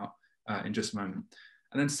talk about in just a moment.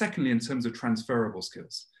 And then secondly, in terms of transferable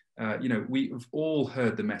skills, we've all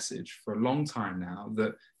heard the message for a long time now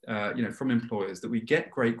that, from employers, that we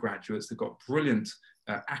get great graduates, they've got brilliant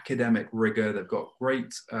academic rigor, they've got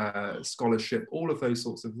great scholarship, all of those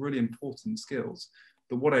sorts of really important skills.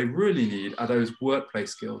 But what I really need are those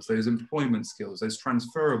workplace skills, those employment skills, those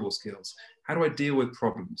transferable skills. How do I deal with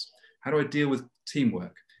problems? How do I deal with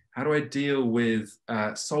teamwork? How do I deal with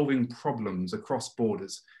solving problems across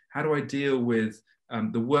borders? How do I deal with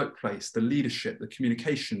the workplace, the leadership, the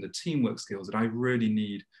communication, the teamwork skills that I really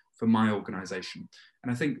need for my organization?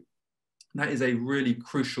 And I think that is a really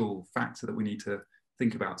crucial factor that we need to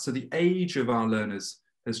think about. So the age of our learners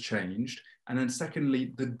has changed. And then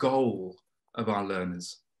secondly, the goal of our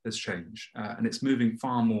learners has changed. And it's moving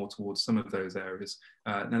far more towards some of those areas.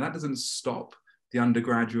 Now that doesn't stop the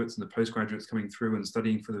undergraduates and the postgraduates coming through and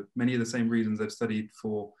studying for many of the same reasons they've studied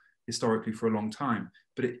for historically for a long time,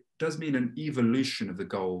 but it does mean an evolution of the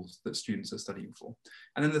goals that students are studying for.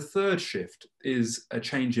 And then the third shift is a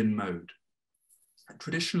change in mode.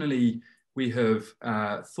 Traditionally, we have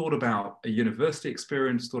thought about a university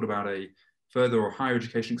experience, thought about a further or higher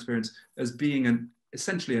education experience as being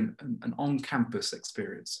essentially an on-campus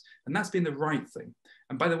experience. And that's been the right thing.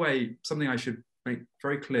 And by the way, something I should make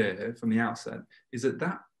very clear from the outset is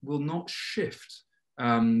that will not shift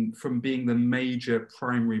from being the major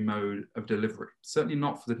primary mode of delivery, certainly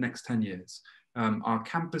not for the next 10 years. Our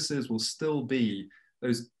campuses will still be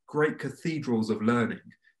those great cathedrals of learning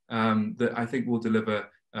that I think will deliver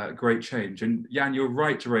great change. And Jan, you're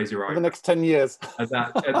right to raise your eye. For the next 10 years. At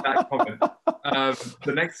that comment.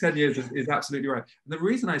 The next 10 years is absolutely right. And the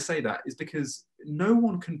reason I say that is because no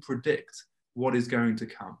one can predict what is going to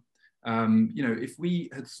come. You know, if we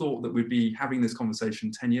had thought that we'd be having this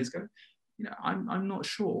conversation 10 years ago, you know, I'm not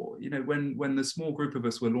sure. You know, when the small group of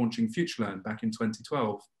us were launching FutureLearn back in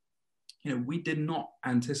 2012, you know, we did not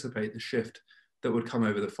anticipate the shift that would come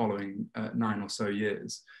over the following 9 or so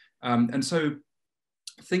years. And so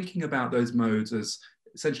thinking about those modes as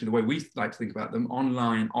essentially the way we like to think about them,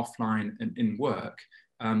 online, offline, and in work,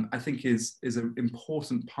 I think is an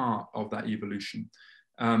important part of that evolution.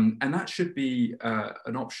 And that should be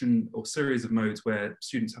an option or series of modes where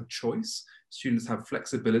students have choice, students have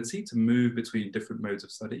flexibility to move between different modes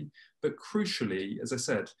of study, but crucially, as I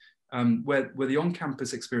said, where the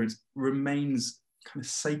on-campus experience remains kind of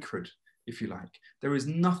sacred, if you like. There is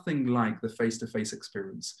nothing like the face-to-face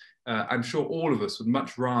experience. I'm sure all of us would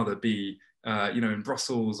much rather be, you know, in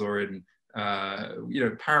Brussels or in, you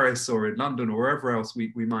know, Paris or in London or wherever else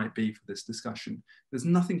we might be for this discussion. There's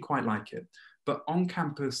nothing quite like it. But on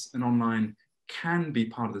campus and online can be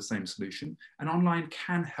part of the same solution, and online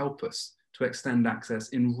can help us to extend access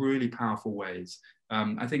in really powerful ways.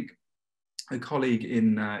 I think a colleague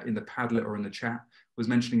in the Padlet or in the chat was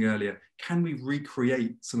mentioning earlier, can we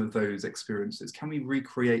recreate some of those experiences? Can we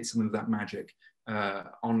recreate some of that magic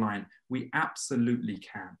online? We absolutely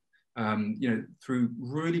can. You know, through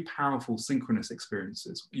really powerful synchronous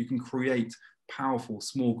experiences, you can create powerful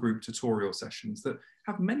small group tutorial sessions that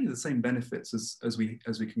have many of the same benefits as we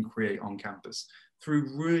can create on campus, through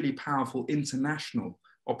really powerful international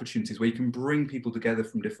opportunities where you can bring people together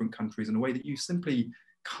from different countries in a way that you simply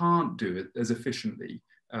can't do it as efficiently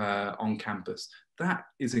on campus. That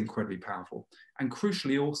is incredibly powerful. And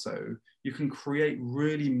crucially also, you can create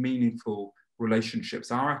really meaningful relationships.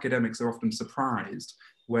 Our academics are often surprised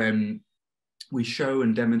when we show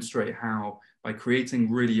and demonstrate how, by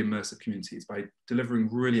creating really immersive communities, by delivering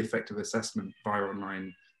really effective assessment via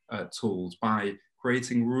online tools, by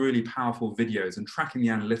creating really powerful videos and tracking the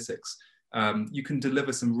analytics, you can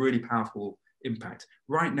deliver some really powerful impact.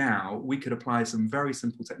 Right now, we could apply some very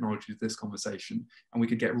simple technology to this conversation, and we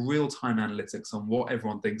could get real-time analytics on what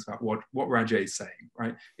everyone thinks about what Rajay is saying,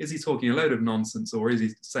 right? Is he talking a load of nonsense, or is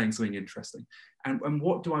he saying something interesting? And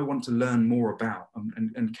what do I want to learn more about?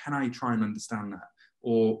 And can I try and understand that?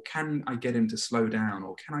 Or can I get him to slow down?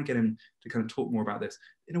 Or can I get him to kind of talk more about this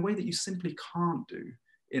in a way that you simply can't do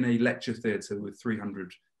in a lecture theatre with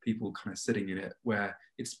 300 people kind of sitting in it, where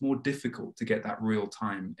it's more difficult to get that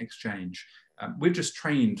real-time exchange. We've just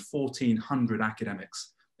trained 1,400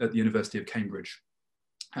 academics at the University of Cambridge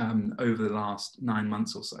over the last 9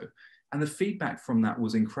 months or so. And the feedback from that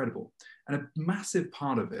was incredible. And a massive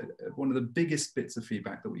part of it, one of the biggest bits of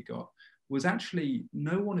feedback that we got, was actually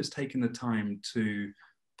no one has taken the time to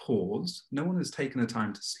pause, no one has taken the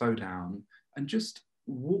time to slow down and just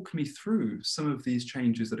walk me through some of these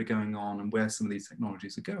changes that are going on and where some of these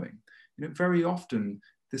technologies are going. You know, very often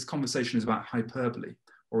this conversation is about hyperbole,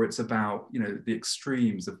 or it's about, you know, the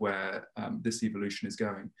extremes of where this evolution is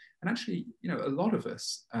going. And actually, you know, a lot of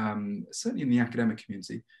us, certainly in the academic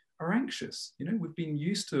community, are anxious. You know, we've been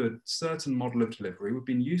used to a certain model of delivery, we've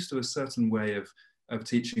been used to a certain way of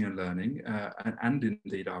teaching and learning, and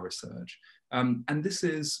indeed our research. And this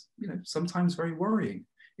is, you know, sometimes very worrying.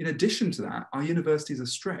 In addition to that, our universities are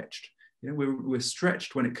stretched. You know, we're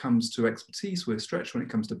stretched when it comes to expertise, we're stretched when it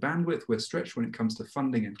comes to bandwidth, we're stretched when it comes to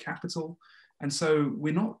funding and capital. And so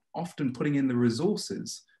we're not often putting in the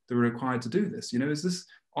resources that are required to do this. You know, is this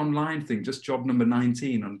online thing just job number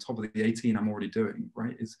 19 on top of the 18 I'm already doing,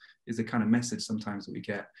 right? Is the kind of message sometimes that we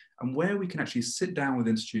get. And where we can actually sit down with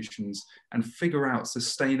institutions and figure out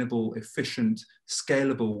sustainable, efficient,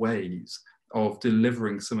 scalable ways of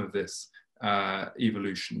delivering some of this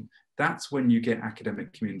evolution, that's when you get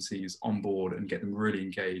academic communities on board and get them really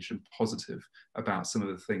engaged and positive about some of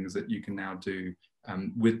the things that you can now do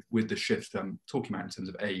with the shift I'm talking about in terms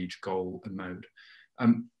of age, goal, and mode.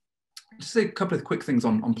 Just a couple of quick things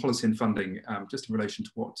on policy and funding, just in relation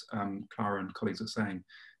to what Clara and colleagues are saying.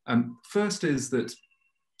 First is that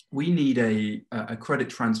we need a credit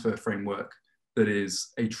transfer framework that is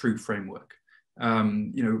a true framework.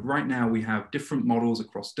 You know, right now we have different models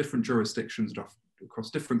across different jurisdictions,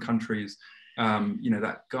 across different countries. You know,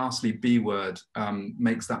 that ghastly B word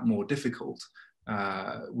makes that more difficult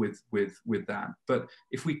with that. But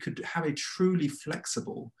if we could have a truly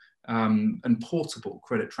flexible and portable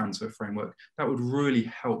credit transfer framework, that would really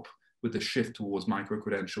help with the shift towards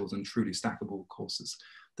micro-credentials and truly stackable courses.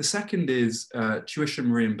 The second is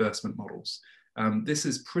tuition reimbursement models. This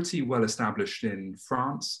is pretty well established in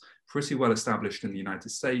France, pretty well established in the United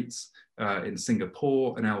States, in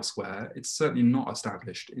Singapore and elsewhere. It's certainly not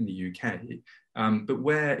established in the UK, but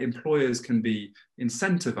where employers can be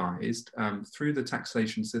incentivized through the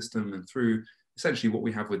taxation system and through essentially what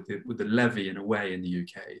we have with the levy in a way in the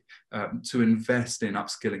UK, to invest in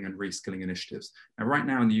upskilling and reskilling initiatives. Now, right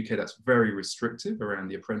now in the UK, that's very restrictive around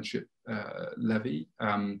the apprenticeship levy.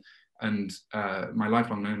 And my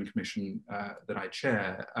Lifelong Learning Commission that I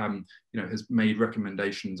chair, has made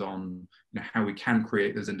recommendations on how we can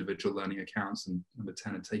create those individual learning accounts, and number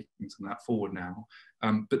 10 are taking some of that forward now.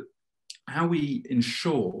 But how we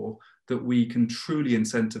ensure that we can truly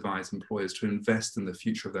incentivize employers to invest in the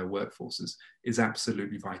future of their workforces is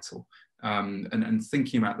absolutely vital. And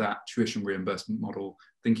thinking about that tuition reimbursement model,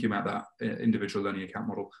 thinking about that individual learning account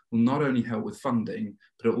model will not only help with funding,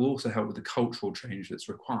 but it will also help with the cultural change that's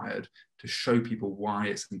required to show people why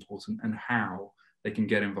it's important and how they can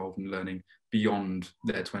get involved in learning beyond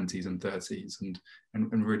their 20s and 30s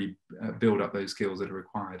and really build up those skills that are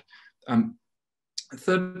required. The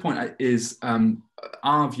third point is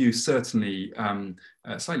our view, certainly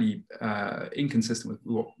slightly inconsistent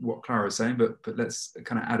with what Clara is saying, but let's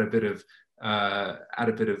kind of add a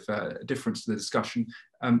bit of difference to the discussion.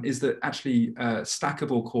 Is that actually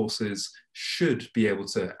stackable courses should be able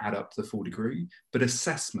to add up to the full degree, but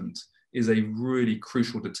assessment is a really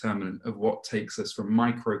crucial determinant of what takes us from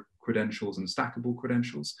micro credentials and stackable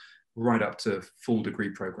credentials right up to full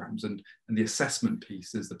degree programs. And the assessment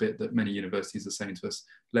piece is the bit that many universities are saying to us,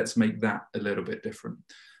 let's make that a little bit different.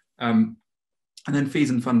 And then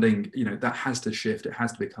fees and funding, that has to shift. It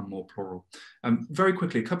has to become more plural. Very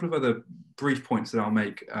quickly, a couple of other brief points that I'll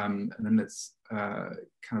make, and then let's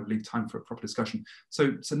kind of leave time for a proper discussion.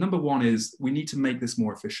 So number one is we need to make this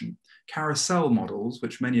more efficient. Carousel models,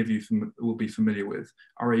 which many of you will be familiar with,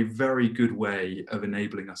 are a very good way of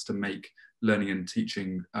enabling us to make learning and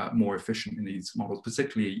teaching more efficient in these models,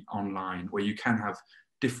 particularly online, where you can have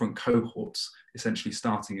different cohorts essentially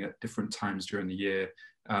starting at different times during the year.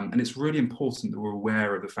 And it's really important that we're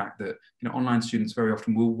aware of the fact that online students very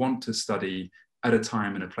often will want to study at a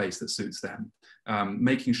time and a place that suits them,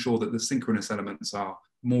 making sure that the synchronous elements are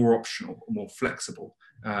more optional or more flexible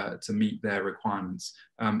to meet their requirements.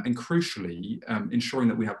 And crucially, ensuring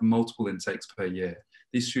that we have multiple intakes per year.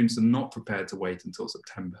 These students are not prepared to wait until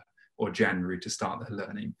September or January to start their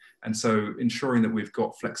learning. And so ensuring that we've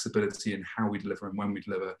got flexibility in how we deliver and when we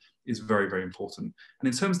deliver is very, very important.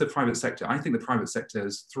 And in terms of the private sector, I think the private sector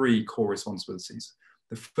has three core responsibilities.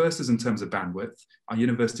 The first is in terms of bandwidth. Our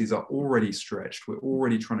universities are already stretched. We're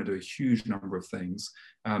already trying to do a huge number of things,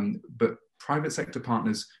 but private sector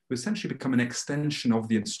partners who essentially become an extension of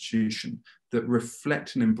the institution that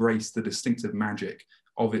reflect and embrace the distinctive magic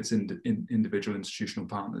of its individual institutional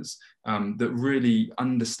partners, that really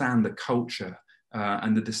understand the culture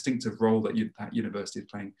and the distinctive role that that university is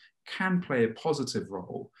playing, can play a positive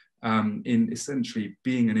role in essentially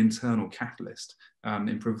being an internal catalyst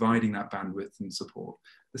in providing that bandwidth and support.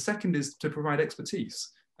 The second is to provide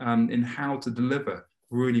expertise in how to deliver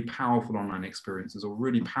really powerful online experiences or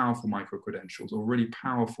really powerful micro-credentials or really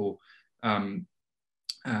powerful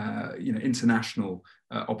international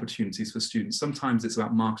opportunities for students. Sometimes it's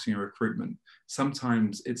about marketing and recruitment.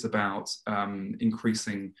 Sometimes it's about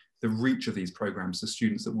increasing the reach of these programs to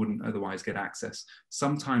students that wouldn't otherwise get access.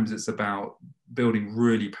 Sometimes it's about building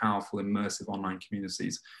really powerful, immersive online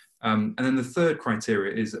communities. And then the third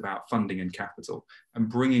criteria is about funding and capital and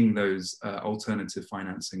bringing those alternative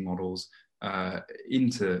financing models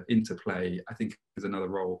into play, I think is another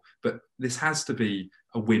role. But this has to be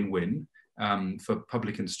a win-win. For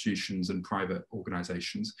public institutions and private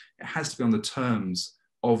organizations. It has to be on the terms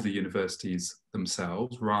of the universities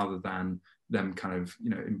themselves rather than them kind of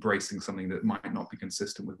embracing something that might not be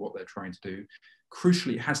consistent with what they're trying to do.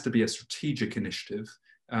 Crucially, it has to be a strategic initiative.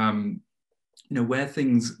 Where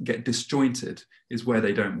things get disjointed is where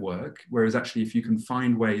they don't work, whereas actually if you can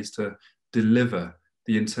find ways to deliver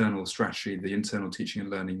the internal strategy, the internal teaching and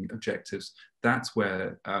learning objectives, that's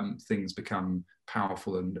where things become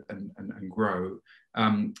powerful and grow.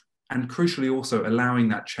 And crucially also allowing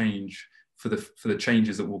that change for the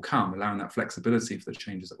changes that will come, allowing that flexibility for the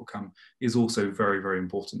changes that will come is also very, very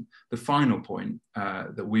important. The final point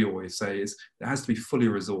that we always say is it has to be fully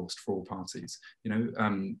resourced for all parties.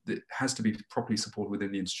 It has to be properly supported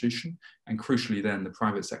within the institution, and crucially then the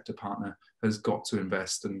private sector partner has got to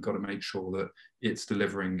invest and got to make sure that it's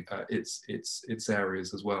delivering its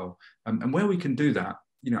areas as well. And where we can do that,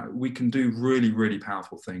 we can do really, really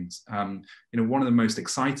powerful things. One of the most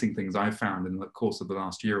exciting things I've found in the course of the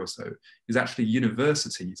last year or so is actually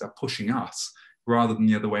universities are pushing us rather than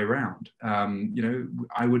the other way around.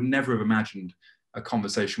 I would never have imagined a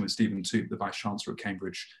conversation with Stephen Toop, the Vice Chancellor at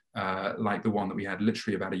Cambridge, like the one that we had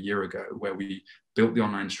literally about a year ago, where we built the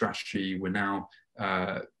online strategy. We're now,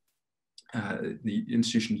 the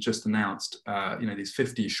institution just announced, these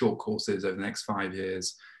 50 short courses over the next 5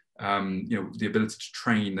 years. The ability to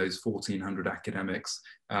train those 1,400 academics,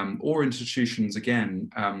 or institutions, again,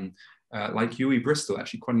 like UWE Bristol,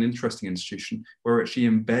 actually quite an interesting institution, where we're actually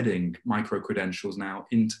embedding micro-credentials now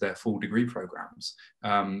into their full degree programs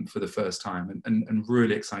for the first time, and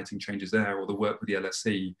really exciting changes there, or the work with the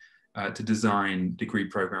LSE to design degree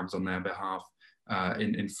programs on their behalf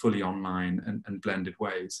in fully online and blended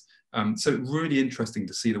ways. So really interesting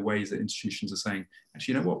to see the ways that institutions are saying,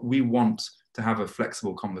 actually, you know what, we want to have a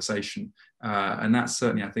flexible conversation. And that's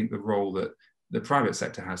certainly, I think, the role that the private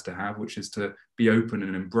sector has to have, which is to be open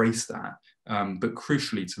and embrace that, but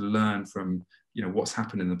crucially to learn from what's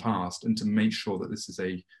happened in the past, and to make sure that this is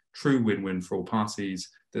a true win-win for all parties,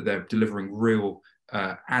 that they're delivering real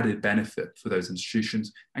added benefit for those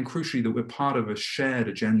institutions, and crucially that we're part of a shared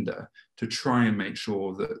agenda to try and make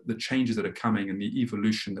sure that the changes that are coming and the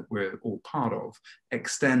evolution that we're all part of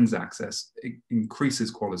extends access, increases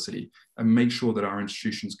quality, and make sure that our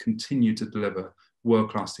institutions continue to deliver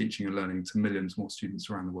world-class teaching and learning to millions more students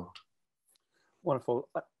around the world. Wonderful.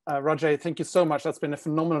 Rajay, thank you so much. That's been a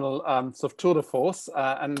phenomenal sort of tour de force.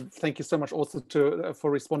 And thank you so much also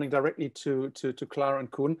for responding directly to Clara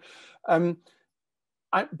and Koen.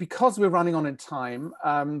 Because we're running on in time,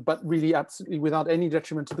 but really absolutely without any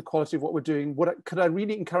detriment to the quality of what we're doing, could I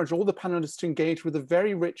really encourage all the panelists to engage with a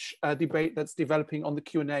very rich debate that's developing on the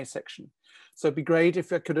Q&A section. So it'd be great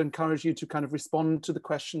if I could encourage you to kind of respond to the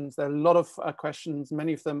questions. There are a lot of questions,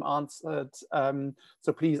 many of them answered.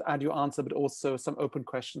 So please add your answer, but also some open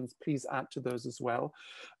questions. Please add to those as well.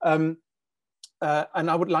 And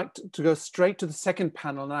I would like to go straight to the second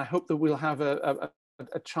panel, and I hope that we'll have a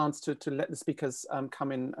chance to let the speakers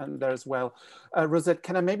come in and there as well. Rosette,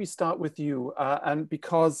 can I maybe start with you? And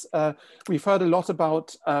because we've heard a lot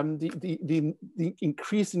about the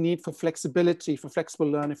increasing need for flexibility, for flexible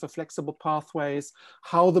learning, for flexible pathways,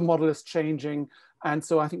 how the model is changing. And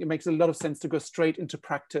so I think it makes a lot of sense to go straight into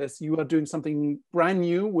practice. You are doing something brand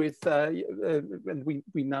new with, and we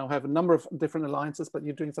now have a number of different alliances, but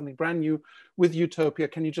you're doing something brand new with Utopia.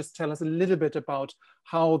 Can you just tell us a little bit about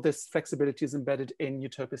how this flexibility is embedded in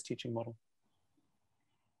Utopia's teaching model?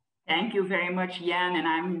 Thank you very much, Jan, and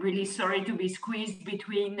I'm really sorry to be squeezed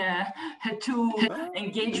between two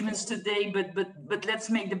engagements today, but let's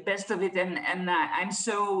make the best of it. And I'm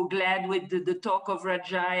so glad with the talk of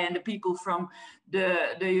Rajay and the people from the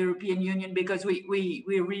European Union, because we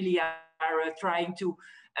really are trying to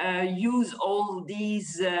use all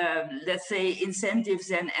these, let's say,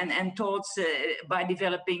 incentives and thoughts by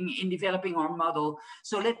developing our model.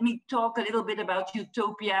 So let me talk a little bit about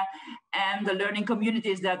Utopia and the learning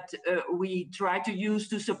communities that we try to use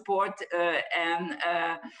to support and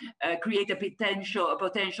create a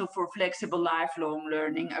potential for flexible lifelong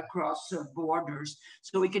learning across borders.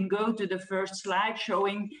 So we can go to the first slide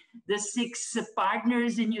showing the 6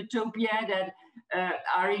 partners in Utopia that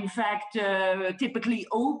are in fact typically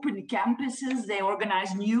open campuses. They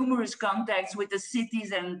organize numerous contacts with the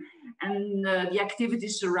cities and the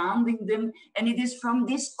activities surrounding them. And it is from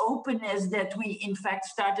this openness that we in fact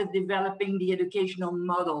started developing the educational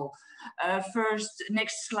model. First,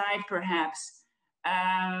 next slide perhaps.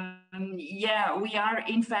 Yeah, we are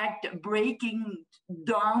in fact breaking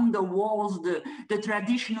down the walls, the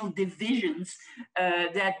traditional divisions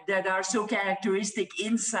that are so characteristic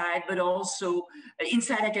inside, but also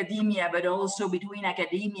inside academia, but also between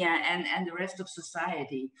academia and the rest of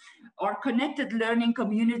society. Our connected learning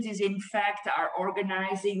communities, in fact, are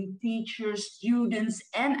organizing teachers, students,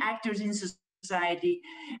 and actors in society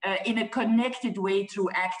in a connected way through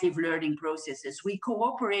active learning processes. We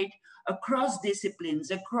cooperate across disciplines,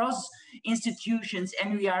 across institutions,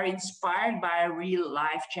 and we are inspired by real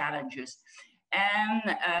life challenges. And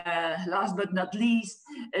last but not least,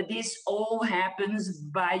 this all happens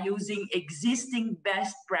by using existing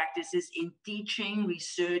best practices in teaching,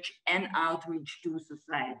 research, and outreach to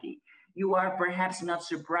society. You are perhaps not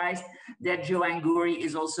surprised that Joanne Goury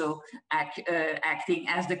is also acting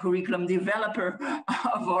as the curriculum developer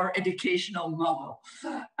of our educational model.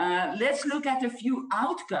 Let's look at a few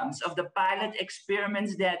outcomes of the pilot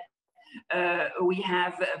experiments that we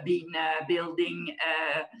have been building.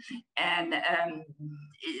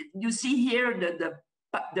 You see here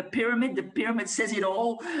the pyramid. The pyramid says it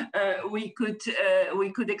all. We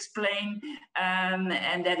could explain,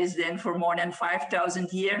 and that is then for more than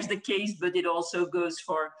 5,000 years the case, but it also goes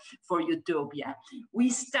for Utopia. We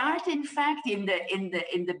start, in fact, in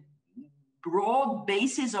the broad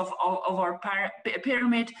basis of our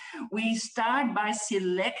pyramid, we start by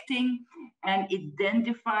selecting and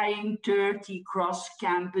identifying 30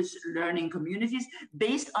 cross-campus learning communities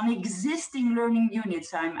based on existing learning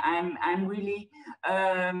units. I'm really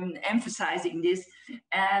emphasizing this.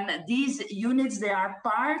 And these units, they are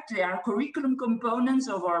curriculum components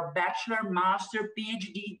of our bachelor, master,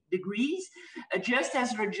 PhD degrees. Just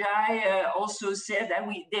as Rajai also said, that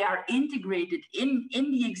they are integrated in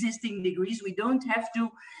the existing degrees. We don't have to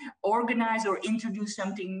organize or introduce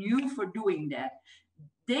something new for doing that.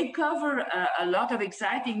 They cover a lot of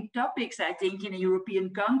exciting topics, I think, in a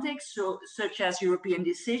European context, such as European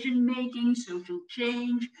decision-making, social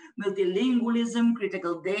change, multilingualism,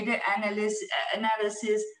 critical data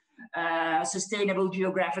analysis, sustainable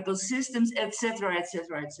geographical systems, etc.,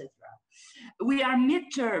 etc., etc. We are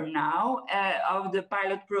midterm now of the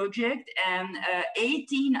pilot project, and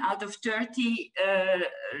 18 out of 30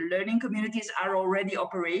 learning communities are already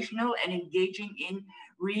operational and engaging in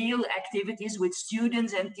real activities with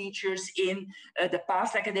students and teachers in the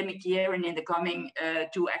past academic year and in the coming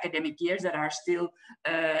 2 academic years that are still,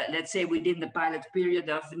 let's say, within the pilot period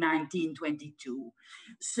of 1922.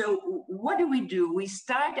 So what do? We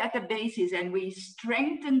start at the basis and we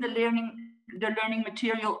strengthen the learning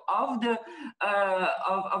material of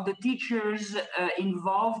the teachers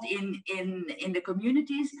involved in the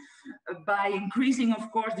communities by increasing,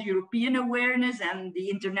 of course, the European awareness and the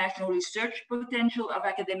international research potential of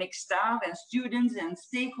academic staff and students and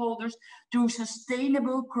stakeholders through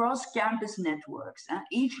sustainable cross-campus networks.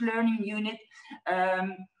 Each learning unit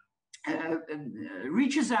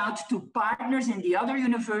reaches out to partners in the other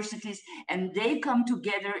universities, and they come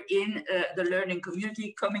together in the learning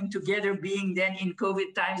community, coming together being then in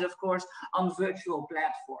COVID times, of course, on virtual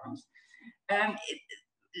platforms.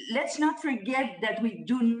 Let's not forget that we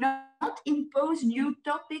do not impose new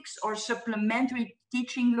topics or supplementary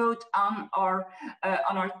teaching load on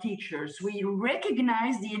our teachers. We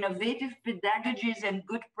recognize the innovative pedagogies and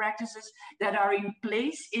good practices that are in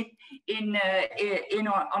place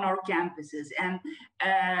on our campuses, and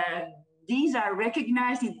these are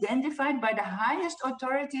recognized, identified by the highest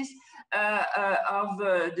authorities of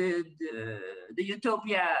the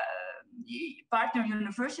Utopia partner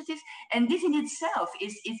universities, and this in itself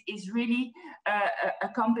is really a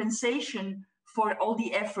compensation for all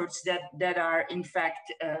the efforts that are in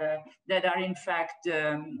fact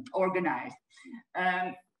organized.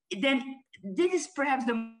 Then this is perhaps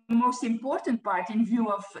the most important part in view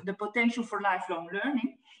of the potential for lifelong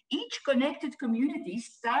learning. Each connected community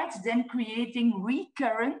starts then creating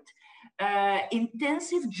recurrent,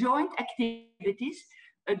 intensive joint activities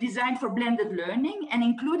designed for blended learning and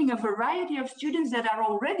including a variety of students that are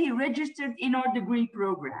already registered in our degree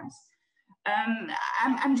programs.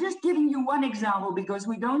 I'm just giving you one example because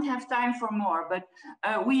we don't have time for more, but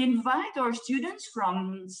we invite our students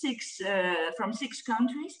from six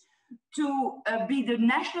countries to be the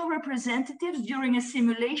national representatives during a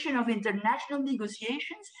simulation of international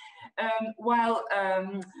negotiations while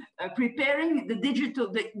preparing the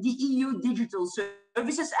EU Digital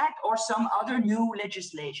Services Act or some other new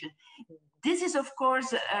legislation. This is, of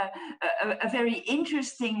course, a very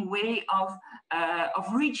interesting way of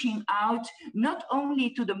reaching out not only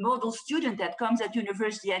to the model student that comes at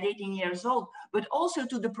university at 18 years old, but also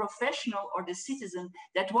to the professional or the citizen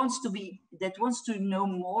that wants to know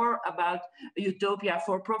more about Utopia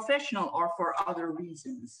for professional or for other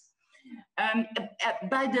reasons.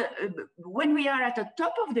 When we are at the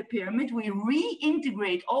top of the pyramid, we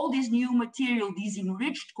reintegrate all this new material, these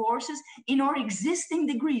enriched courses in our existing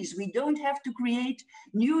degrees. We don't have to create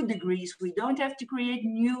new degrees. We don't have to create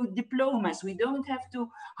new diplomas. We don't have to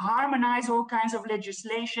harmonize all kinds of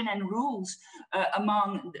legislation and rules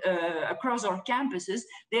across our campuses.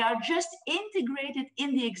 They are just integrated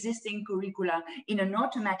in the existing curricula in an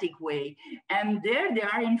automatic way. And there they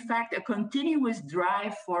are, in fact, a continuous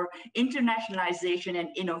drive for internationalization and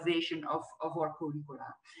innovation of our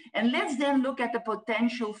curricula. And let's then look at the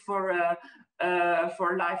potential for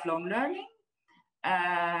lifelong learning.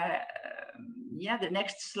 Yeah, the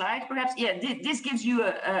next slide, perhaps. Yeah, this gives you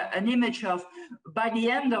an image of, by the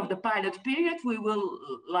end of the pilot period, we will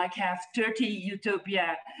have 30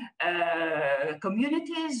 Utopia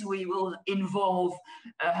communities. We will involve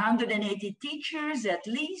 180 teachers at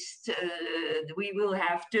least. We will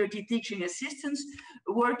have 30 teaching assistants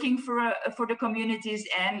working for the communities,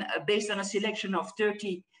 and based on a selection of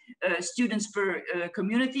 30 students per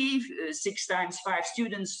community, 6 times 5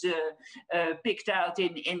 students picked out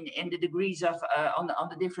in the degrees of on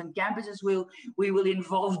the different campuses. We will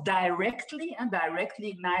involve directly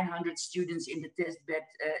 900 students in the testbed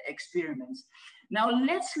experiments. Now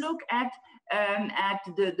let's look at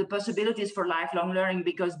the possibilities for lifelong learning,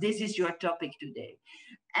 because this is your topic today.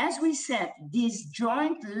 As we said, these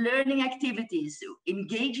joint learning activities,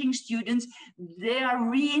 engaging students, they are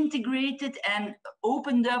reintegrated and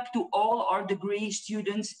opened up to all our degree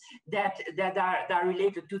students that are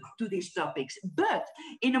related to these topics. But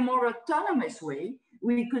in a more autonomous way,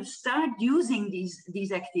 we could start using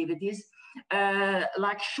these activities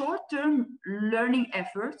like short-term learning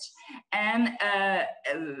efforts and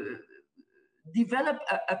develop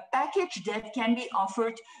a package that can be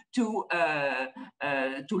offered to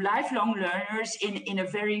lifelong learners in a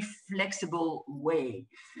very flexible way.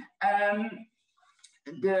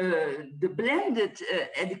 The blended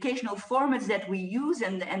educational formats that we use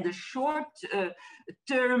and the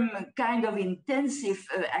short-term kind of intensive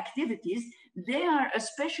activities, they are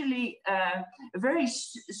especially very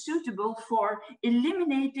suitable for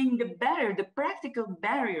eliminating the practical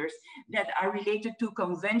barriers that are related to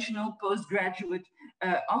conventional postgraduate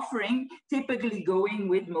offering, typically going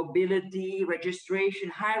with mobility, registration,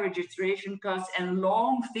 high registration costs, and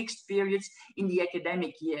long fixed periods in the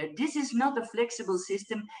academic year. This is not a flexible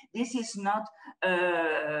system. This is not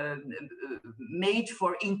made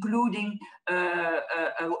for including a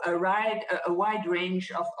wide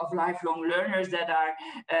range of lifelong learners that are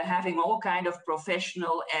having all kind of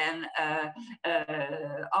professional and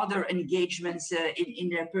other engagements in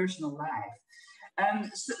their personal life.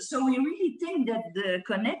 So we really think that the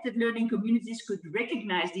connected learning communities could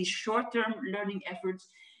recognize these short-term learning efforts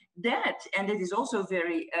and it is also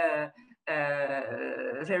very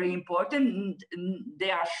important.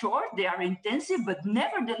 They are short, they are intensive, but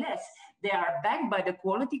nevertheless, they are backed by the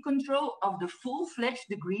quality control of the full-fledged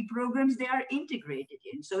degree programs they are integrated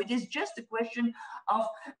in. So it is just a question of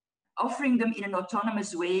offering them in an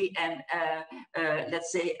autonomous way and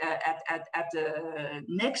let's say at the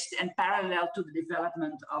next and parallel to the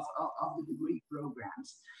development of the degree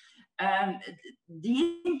programs.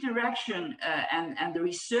 The interaction and the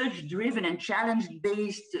research-driven and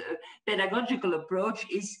challenge-based pedagogical approach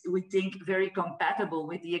is, we think, very compatible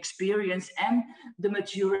with the experience and the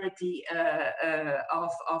maturity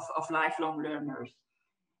of lifelong learners.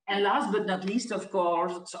 And last but not least, of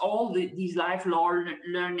course, all these lifelong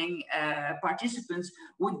learning participants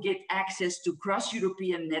would get access to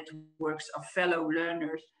cross-European networks of fellow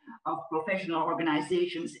learners, of professional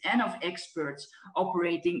organizations, and of experts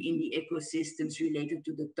operating in the ecosystems related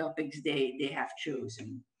to the topics they have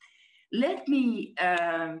chosen. Let me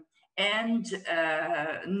end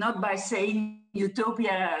not by saying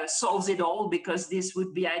utopia solves it all, because this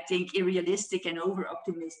would be, I think, unrealistic and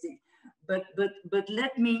over-optimistic. But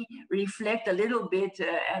let me reflect a little bit,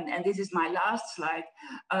 and this is my last slide,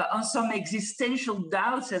 on some existential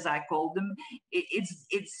doubts, as I call them. It's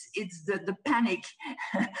the panic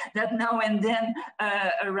that now and then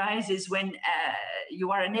arises when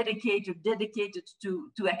you are an educator dedicated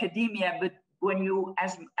to academia, but when you,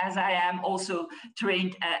 as I am, also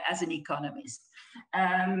trained as an economist.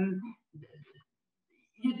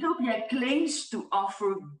 Utopia claims to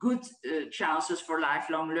offer good chances for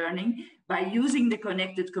lifelong learning by using the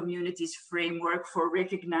connected communities framework for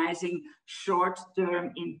recognizing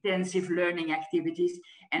short-term intensive learning activities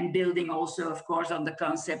and building also, of course, on the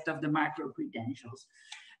concept of the micro-credentials.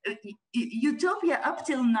 Utopia up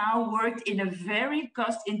till now worked in a very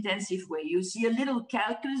cost-intensive way. You see a little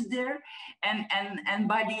calculus there, and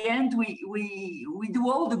by the end we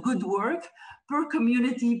do all the good work per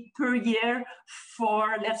community per year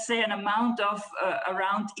for, let's say, an amount of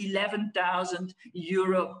around 11,000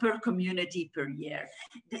 euro per community per year.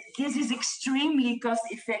 This is extremely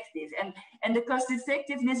cost-effective, and the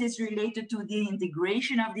cost-effectiveness is related to the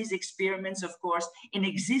integration of these experiments, of course, in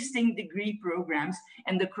existing degree programs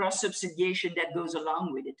and the cross-subsidiation that goes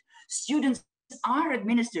along with it. Students are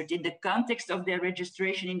administered in the context of their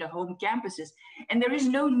registration in the home campuses, and there is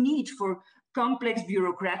no need for complex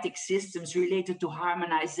bureaucratic systems related to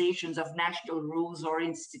harmonizations of national rules or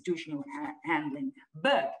institutional handling.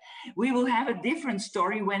 But we will have a different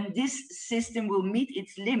story when this system will meet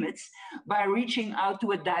its limits by reaching out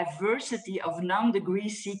to a diversity of non-degree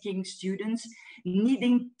seeking students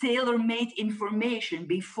needing tailor-made information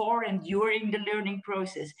before and during the learning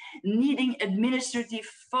process, needing administrative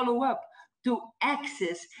follow-up, to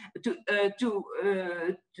access,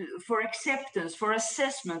 for acceptance, for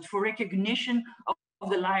assessment, for recognition of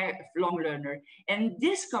the lifelong learner. And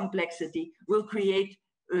this complexity will create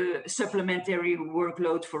supplementary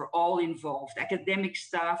workload for all involved, academic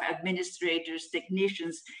staff, administrators,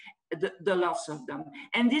 technicians, the lots of them.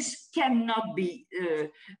 And this cannot be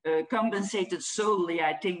compensated solely,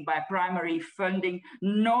 I think, by primary funding,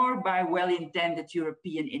 nor by well-intended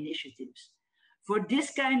European initiatives. For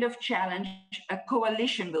this kind of challenge, a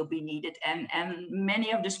coalition will be needed, and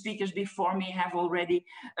many of the speakers before me have already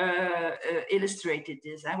illustrated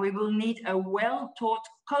this. And we will need a well-thought,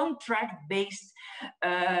 contract-based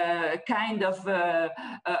kind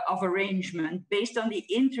of arrangement based on the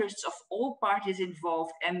interests of all parties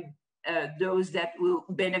involved and those that will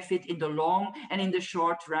benefit in the long and in the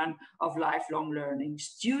short run of lifelong learning.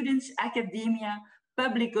 Students, academia,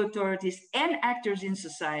 public authorities, and actors in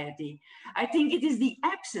society. I think it is the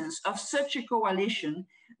absence of such a coalition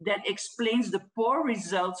that explains the poor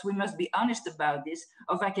results, we must be honest about this,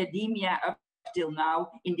 of academia up till now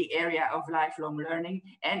in the area of lifelong learning,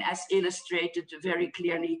 and as illustrated very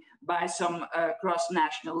clearly by some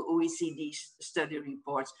cross-national OECD study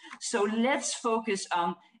reports. So let's focus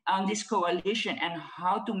on this coalition and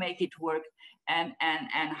how to make it work, and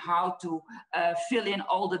how to fill in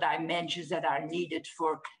all the dimensions that are needed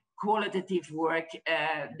for qualitative work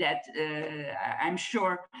that I'm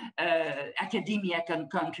sure academia can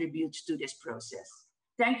contribute to this process.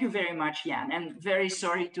 Thank you very much, Jan, and very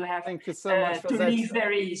sorry to have thank you so much to leave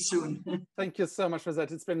very soon. Thank you so much for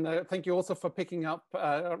that. It's been, thank you also for picking up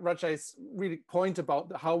Rajay's really point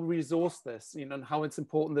about how we resource this, you know, and how it's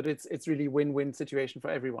important that it's really win-win situation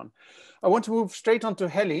for everyone. I want to move straight on to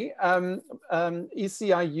Heli.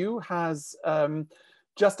 ECIU has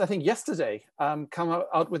just, I think yesterday, come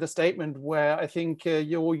out with a statement where I think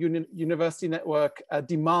your university network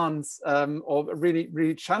demands or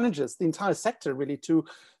really challenges the entire sector really to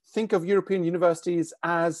think of European universities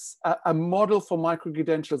as a model for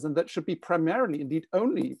micro-credentials, and that should be primarily, indeed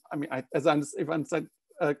only, I mean, if I understand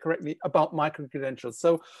correctly, about micro-credentials.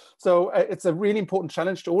 So it's a really important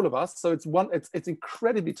challenge to all of us. So it's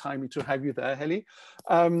incredibly timely to have you there, Heli.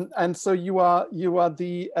 And so you are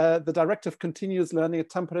the Director of Continuous Learning at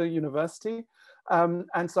Tampere University.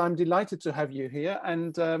 And so I'm delighted to have you here,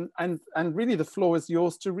 and really the floor is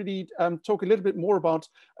yours to really talk a little bit more about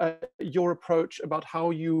your approach, about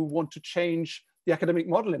how you want to change the academic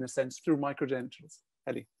model in a sense through micro-credentials.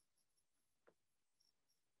 Heli,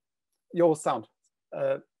 your sound.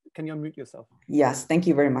 Can you unmute yourself? Yes, thank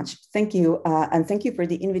you very much. Thank you, and thank you for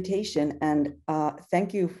the invitation, and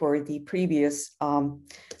thank you for the previous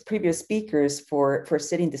speakers for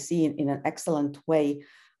setting the scene in an excellent way.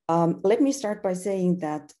 Let me start by saying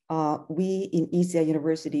that we in ECI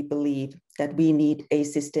University believe that we need a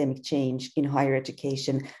systemic change in higher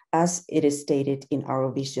education, as it is stated in our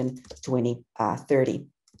Vision 2030.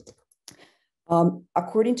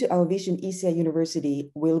 According to our vision, ECI University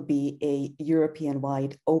will be a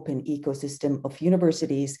European-wide open ecosystem of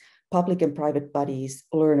universities, public and private bodies,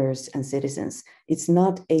 learners, and citizens. It's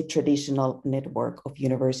not a traditional network of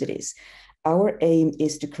universities. Our aim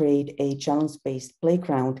is to create a challenge-based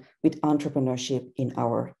playground with entrepreneurship in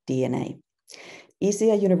our DNA.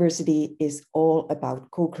 ECI University is all about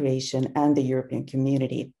co-creation and the European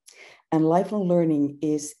community. And lifelong learning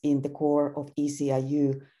is in the core of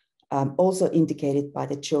ECIU, also indicated by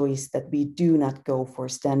the choice that we do not go for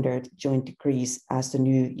standard joint degrees as the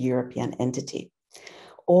new European entity.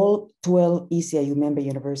 All 12 ECIU member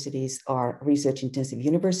universities are research-intensive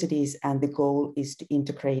universities, and the goal is to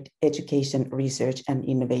integrate education, research, and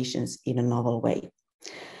innovations in a novel way.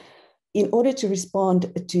 In order to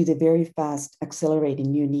respond to the very fast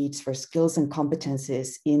accelerating new needs for skills and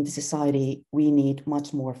competencies in the society, we need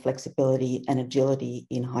much more flexibility and agility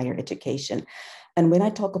in higher education. And when I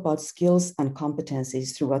talk about skills and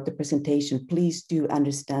competencies throughout the presentation, please do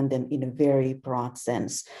understand them in a very broad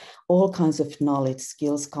sense. All kinds of knowledge,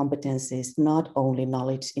 skills, competencies, not only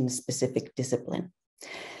knowledge in a specific discipline.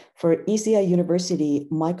 For ECI University,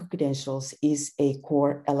 micro-credentials is a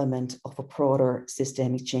core element of a broader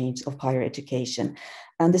systemic change of higher education.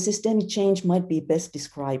 And the systemic change might be best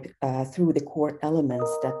described through the core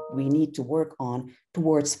elements that we need to work on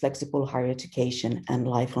towards flexible higher education and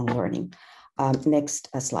lifelong learning. Next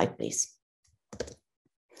slide, please.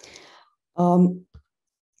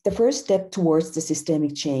 The first step towards the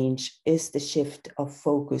systemic change is the shift of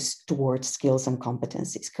focus towards skills and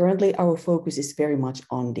competencies. Currently, our focus is very much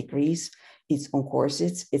on degrees, it's on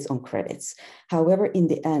courses, it's on credits. However, in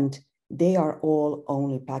the end, they are all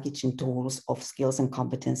only packaging tools of skills and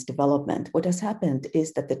competence development. What has happened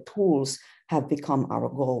is that the tools have become our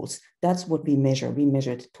goals. That's what we measure. We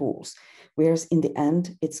measure the tools. Whereas in the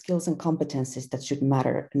end, it's skills and competencies that should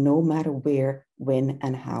matter, no matter where, when,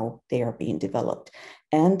 and how they are being developed.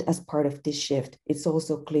 And as part of this shift, it's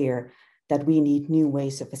also clear that we need new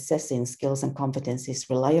ways of assessing skills and competencies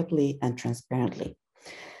reliably and transparently.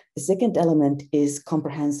 The second element is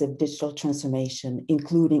comprehensive digital transformation,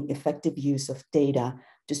 including effective use of data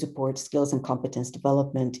to support skills and competence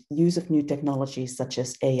development, use of new technologies such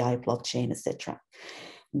as AI, blockchain, etc.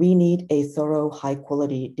 We need a thorough,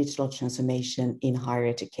 high-quality digital transformation in higher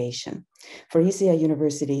education. For ECI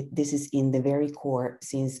University, this is in the very core,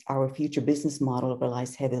 since our future business model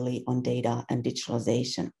relies heavily on data and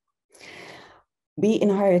digitalization. We in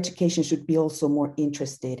higher education should be also more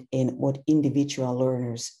interested in what individual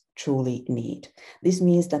learners truly need. This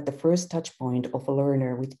means that the first touch point of a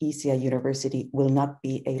learner with ECI University will not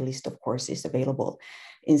be a list of courses available.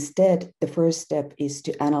 Instead, the first step is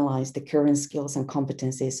to analyze the current skills and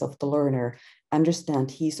competencies of the learner,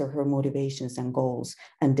 understand his or her motivations and goals,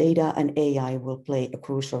 and data and AI will play a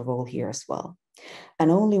crucial role here as well.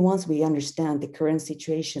 And only once we understand the current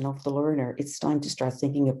situation of the learner, it's time to start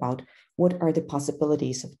thinking about what are the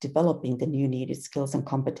possibilities of developing the new needed skills and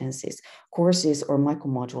competencies. Courses or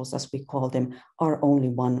micromodules, as we call them, are only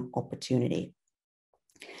one opportunity.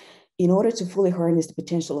 In order to fully harness the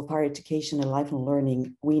potential of higher education and lifelong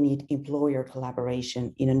learning, we need employer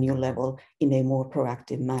collaboration in a new level in a more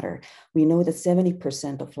proactive manner. We know that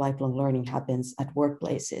 70% of lifelong learning happens at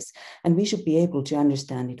workplaces, and we should be able to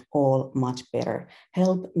understand it all much better,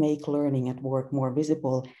 help make learning at work more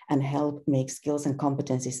visible, and help make skills and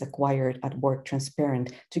competencies acquired at work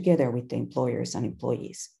transparent together with the employers and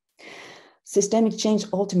employees. Systemic change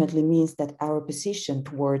ultimately means that our position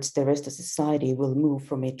towards the rest of society will move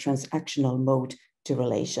from a transactional mode to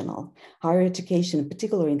relational. Higher education,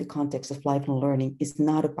 particularly in the context of lifelong learning, is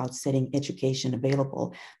not about setting education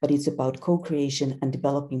available, but it's about co-creation and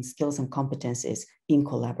developing skills and competencies in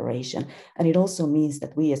collaboration. And it also means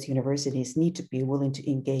that we as universities need to be willing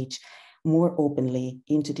to engage more openly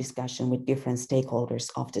into discussion with different stakeholders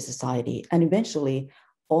of the society. And eventually,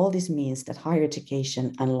 all this means that higher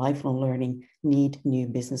education and lifelong learning need new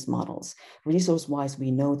business models. Resource-wise, we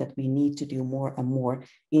know that we need to do more and more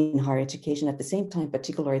in higher education. At the same time,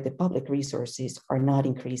 particularly the public resources are not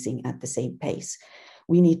increasing at the same pace.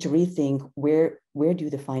 We need to rethink where do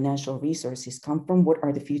the financial resources come from, what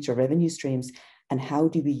are the future revenue streams, and how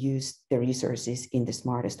do we use the resources in the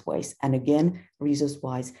smartest ways? And again,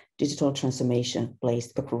 resource-wise, digital transformation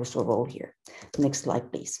plays a crucial role here. Next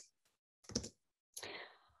slide, please.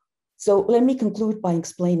 So let me conclude by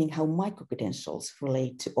explaining how micro-credentials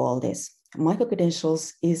relate to all this.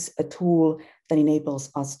 Micro-credentials is a tool that enables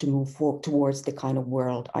us to move towards the kind of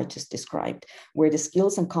world I just described, where the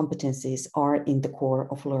skills and competencies are in the core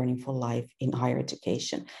of learning for life in higher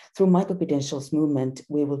education. Through micro-credentials movement,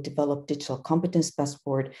 we will develop digital competence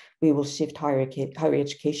passport, we will shift higher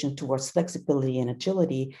education towards flexibility and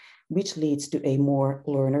agility, which leads to a more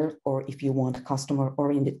learner, or if you want,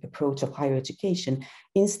 customer-oriented approach of higher education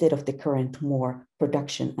instead of the current more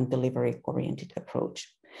production and delivery-oriented approach.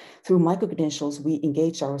 Through micro-credentials, we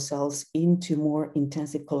engage ourselves into more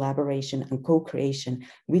intensive collaboration and co-creation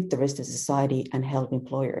with the rest of society and help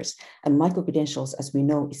employers. And micro-credentials, as we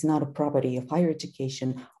know, is not a property of higher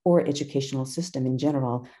education or educational system in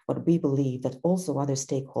general, but we believe that also other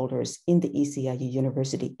stakeholders in the ECIU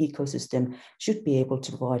University ecosystem should be able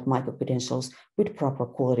to provide micro-credentials with proper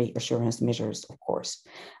quality assurance measures, of course.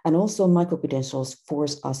 And also micro-credentials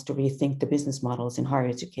force us to rethink the business models in higher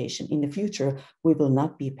education. In the future, we will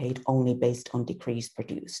not be paid only based on degrees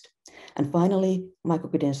produced. And finally,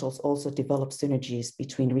 micro-credentials also develop synergies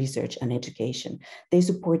between research and education. They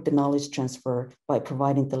support the knowledge transfer by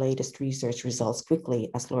providing the latest research results quickly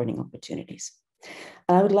as learning opportunities.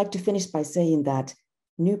 And I would like to finish by saying that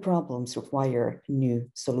new problems require new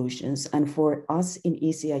solutions. And for us in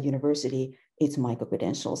ECI University, it's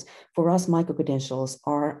micro-credentials. For us, micro-credentials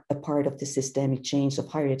are a part of the systemic change of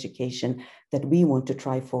higher education that we want to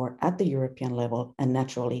try for at the European level and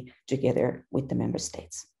naturally together with the member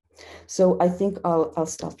states. So I think I'll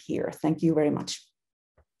stop here. Thank you very much.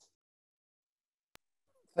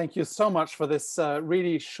 Thank you so much for this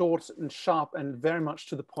really short and sharp and very much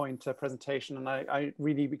to the point presentation. And I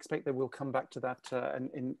really expect that we'll come back to that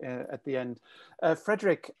at the end.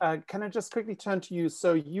 Frederick, can I just quickly turn to you?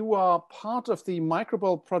 So you are part of the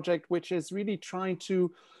Microbol project, which is really trying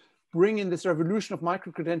to bring in this revolution of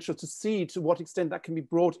micro-credentials to see to what extent that can be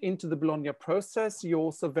brought into the Bologna process. You're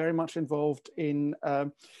also very much involved in as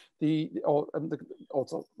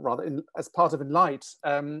part of Enlight,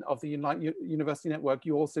 of the Enlight University Network,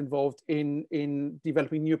 you're also involved in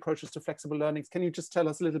developing new approaches to flexible learning. Can you just tell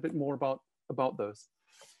us a little bit more about those?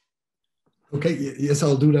 Okay, yes,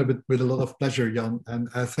 I'll do that with a lot of pleasure, Jan. And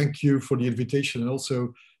thank you for the invitation, and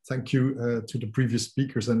also thank you to the previous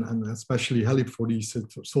speakers, and especially Helip for these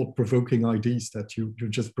thought-provoking ideas that you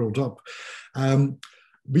just brought up.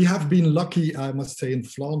 We have been lucky, I must say, in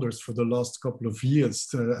Flanders for the last couple of years.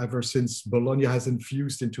 Ever since Bologna has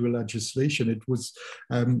infused into a legislation, it was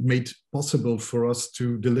made possible for us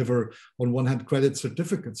to deliver, on one hand, credit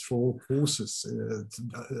certificates for all courses,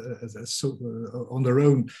 on their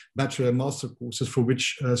own bachelor and master courses for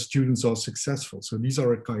which students are successful. So these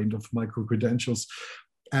are a kind of micro-credentials.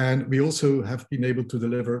 And we also have been able to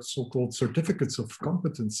deliver so-called certificates of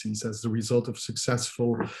competencies as the result of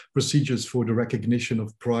successful procedures for the recognition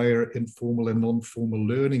of prior informal and non-formal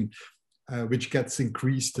learning, which gets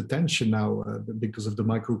increased attention now because of the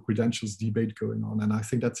micro-credentials debate going on. And I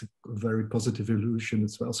think that's a very positive evolution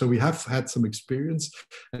as well. So we have had some experience,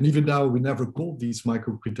 and even now we never called these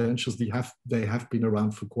micro-credentials, they have been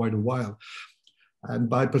around for quite a while. And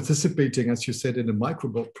by participating, as you said, in the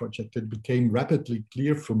Microbol project, it became rapidly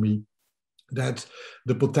clear for me that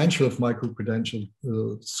the potential of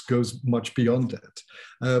micro-credentials goes much beyond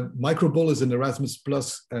that. Microbol is an Erasmus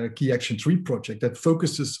Plus Key Action 3 project that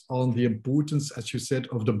focuses on the importance, as you said,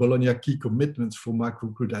 of the Bologna key commitments for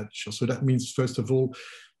micro-credentials. So that means, first of all,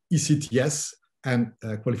 ECTS and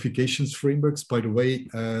qualifications frameworks. By the way,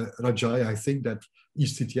 Rajai, I think that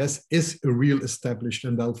ECTS is a real established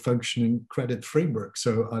and well-functioning credit framework.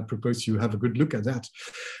 So I propose you have a good look at that.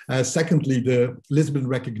 Secondly, the Lisbon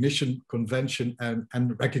Recognition Convention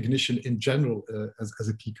and recognition in general as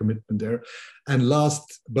a key commitment there. And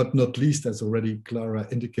last but not least, as already Clara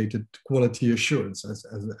indicated, quality assurance as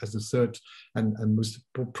the third and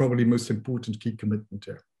probably most important key commitment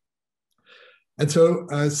there. And so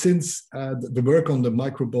since the work on the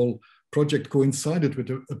Microbol project coincided with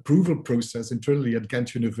the approval process internally at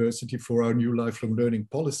Ghent University for our new lifelong learning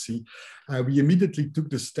policy, we immediately took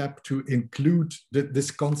the step to include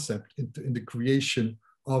this concept in the creation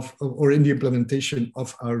of, or in the implementation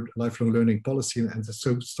of our lifelong learning policy, and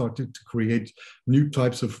so started to create new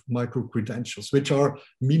types of micro-credentials, which are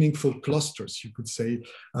meaningful clusters, you could say,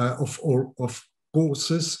 of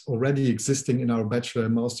courses already existing in our bachelor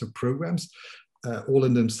and master programs, all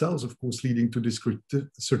in themselves, of course, leading to these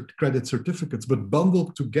credit certificates, but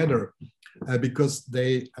bundled together because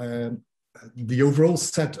they, the overall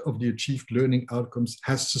set of the achieved learning outcomes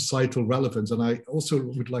has societal relevance. And I also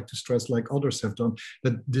would like to stress, like others have done,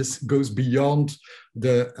 that this goes beyond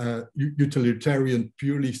the utilitarian,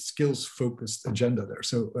 purely skills-focused agenda there.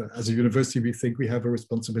 So as a university, we think we have a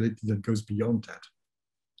responsibility that goes beyond that.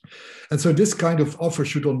 And so this kind of offer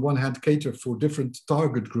should on one hand cater for different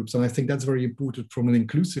target groups. And I think that's very important from an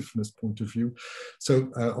inclusiveness point of view. So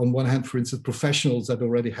on one hand, for instance, professionals that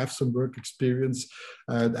already have some work experience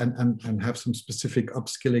and have some specific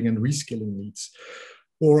upskilling and reskilling needs.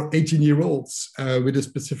 Or 18-year-olds with a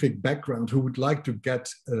specific background who would like to get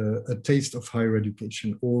a taste of higher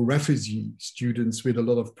education, or refugee students with a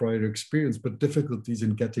lot of prior experience, but difficulties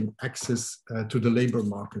in getting access to the labor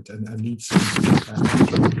market and needs.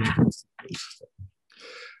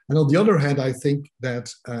 And on the other hand, I think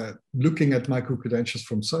that looking at micro-credentials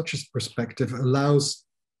from such a perspective allows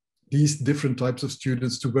these different types of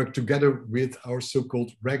students to work together with our so-called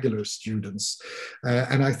regular students.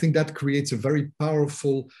 And I think that creates a very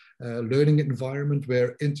powerful learning environment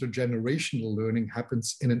where intergenerational learning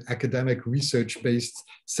happens in an academic research-based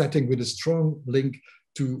setting with a strong link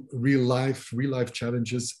to real life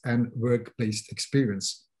challenges and work-based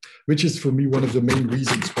experience, which is for me one of the main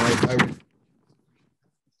reasons why I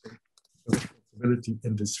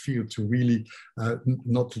in this field to really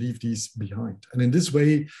not leave these behind. And in this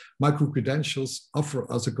way, micro-credentials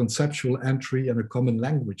offer us a conceptual entry and a common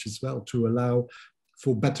language as well to allow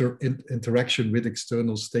for better interaction with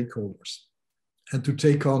external stakeholders and to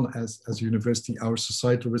take on as a university our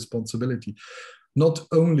societal responsibility, not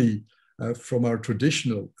only from our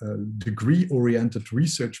traditional degree-oriented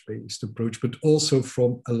research-based approach, but also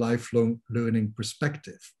from a lifelong learning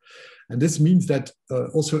perspective. And this means that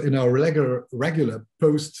also in our regular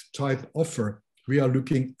post-type offer, we are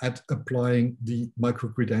looking at applying the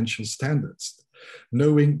micro-credential standards,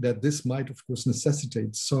 knowing that this might, of course,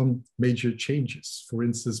 necessitate some major changes. For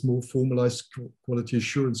instance, more formalized quality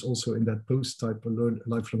assurance also in that post-type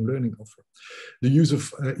lifelong learning offer. The use of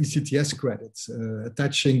ECTS credits,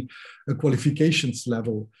 attaching a qualifications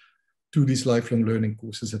level to these lifelong learning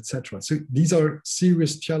courses, etc. So these are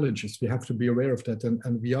serious challenges. We have to be aware of that,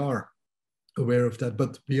 and we are aware of that,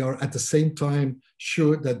 but we are at the same time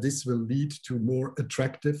sure that this will lead to more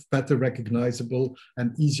attractive, better recognizable,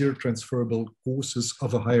 and easier transferable courses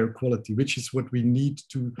of a higher quality, which is what we need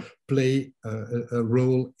to play a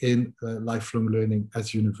role in lifelong learning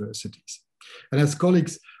as universities. And as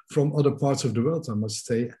colleagues from other parts of the world, I must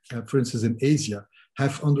say, for instance, in Asia,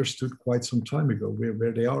 have understood quite some time ago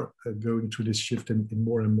where they are going through this shift in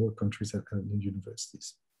more and more countries and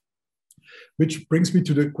universities. Which brings me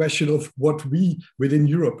to the question of what we within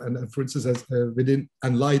Europe, and for instance, as, within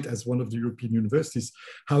Enlight as one of the European universities,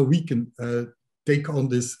 how we can take on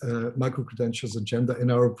this micro-credentials agenda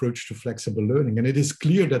in our approach to flexible learning. And it is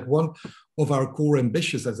clear that one of our core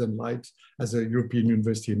ambitions as Enlight, as a European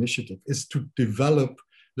university initiative, is to develop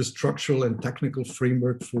the structural and technical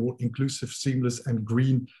framework for inclusive, seamless, and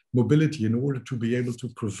green mobility in order to be able to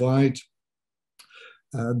provide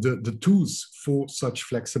the tools for such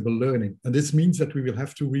flexible learning. And this means that we will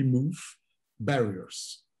have to remove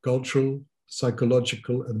barriers, cultural,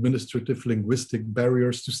 psychological, administrative, linguistic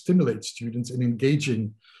barriers to stimulate students in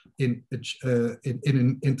engaging in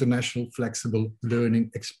an international flexible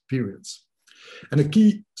learning experience. And a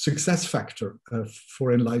key success factor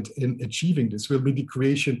for Enlight in achieving this will be the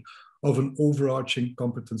creation of an overarching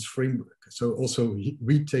competence framework. So also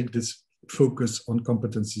we take this focus on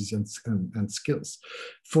competencies and skills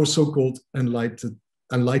for so-called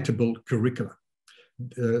enlightable curricula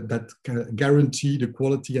that guarantee the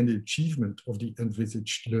quality and the achievement of the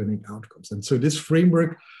envisaged learning outcomes. And so this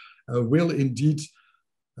framework will indeed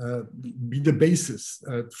be the basis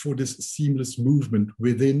for this seamless movement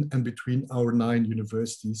within and between our 9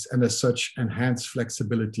 universities, and as such enhance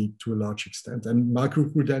flexibility to a large extent. And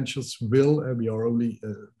micro-credentials will, we are only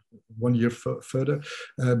 1 year further,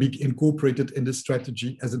 be incorporated in this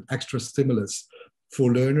strategy as an extra stimulus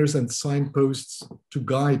for learners and signposts to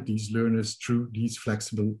guide these learners through these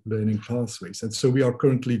flexible learning pathways. And so we are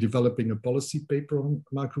currently developing a policy paper on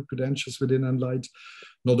micro-credentials within Enlight,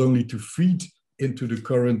 not only to feed into the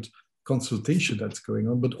current consultation that's going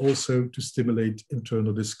on, but also to stimulate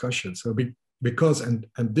internal discussion. So because, and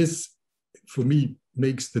this for me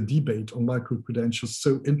makes the debate on micro-credentials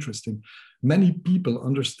so interesting, many people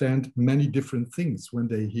understand many different things when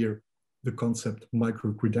they hear the concept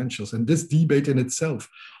micro-credentials. And this debate in itself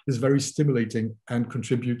is very stimulating and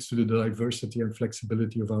contributes to the diversity and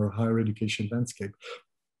flexibility of our higher education landscape,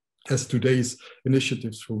 as today's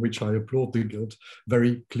initiatives, for which I applaud the Guild,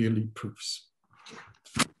 very clearly proves.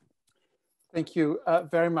 Thank you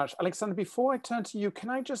very much. Alexander, before I turn to you, can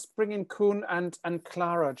I just bring in Koen and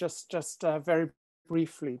Clara just very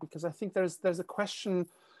briefly, because I think there's a question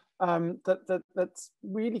that's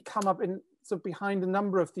really come up in sort of behind a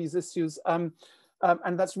number of these issues, and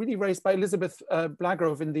that's really raised by Elizabeth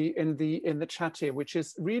Blagrove in the chat here, which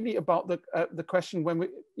is really about the question when we,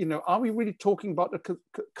 are we really talking about a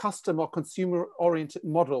custom or consumer-oriented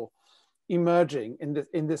model emerging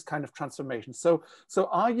in this kind of transformation? So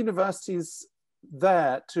are universities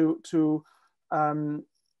there to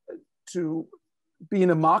be in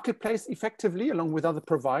a marketplace effectively along with other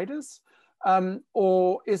providers,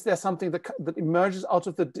 or is there something that emerges out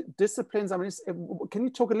of the disciplines? I mean, can you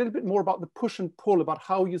talk a little bit more about the push and pull, about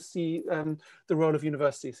how you see the role of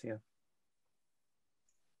universities here?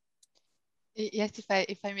 Yes,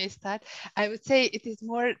 if I may start, I would say it is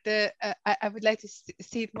more the I would like to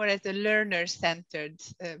see it more as a learner-centered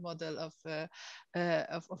model of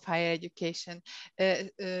higher education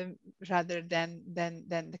rather than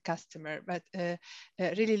the customer, but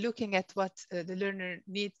really looking at what the learner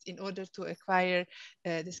needs in order to acquire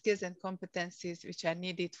the skills and competencies which are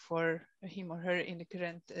needed for him or her in the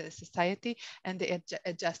current society, and the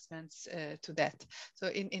adjustments to that. So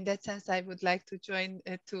in that sense, I would like to join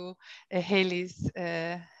to Haley's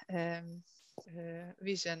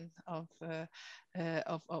vision of the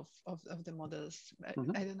models.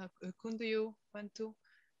 Mm-hmm. I don't know, Koen, do you want to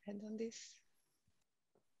add on this?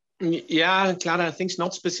 Yeah, Clara, I think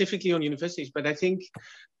not specifically on universities, but I think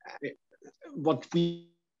what we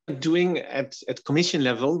are doing at Commission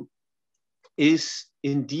level is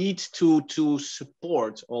indeed to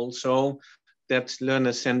support also that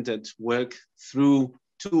learner-centered work through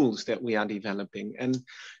tools that we are developing. And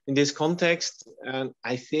in this context,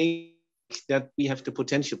 I think that we have the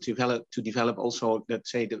potential to develop also,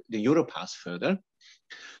 let's say, the Europass further,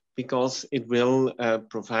 because it will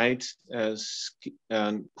provide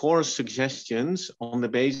core suggestions on the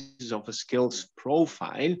basis of a skills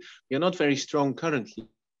profile. We are not very strong currently,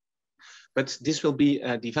 but this will be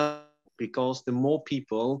developed because the more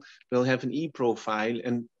people will have an e-profile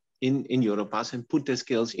and in Europass and put their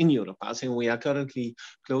skills in Europass. And we are currently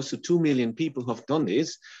close to 2 million people who have done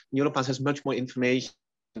this. Europass has much more information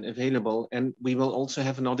available. And we will also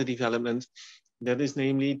have another development that is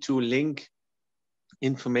namely to link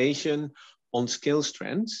information on skills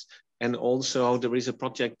trends. And also there is a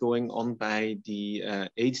project going on by the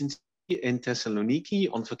agency in Thessaloniki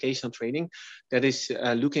on vocational training that is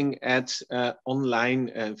looking at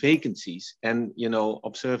online vacancies and, you know,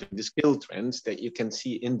 observing the skill trends that you can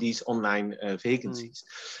see in these online vacancies.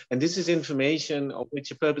 And this is information of which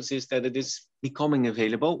the purpose is that it is becoming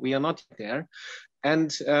available. We are not there.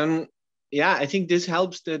 And yeah, I think this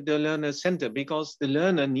helps the learner center, because the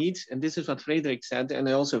learner needs, and this is what Frederik said, and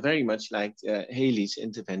I also very much liked Haley's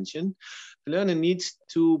intervention, the learner needs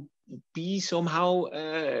to be somehow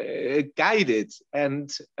guided. And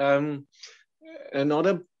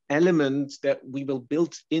another element that we will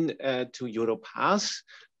build in to Europass,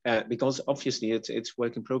 because obviously it's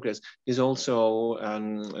work in progress, is also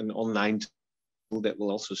an online tool that will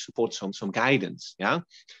also support some guidance, yeah,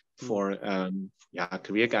 for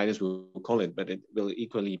career guidance, we'll call it, but it will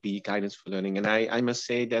equally be guidance for learning. And I must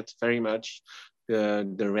say that very much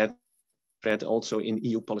the red thread also in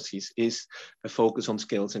EU policies is a focus on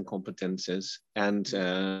skills and competences, and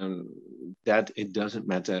that it doesn't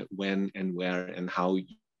matter when and where and how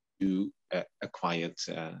you acquired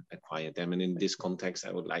them. And in this context,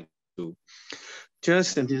 I would like to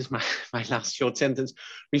just, and this is my last short sentence,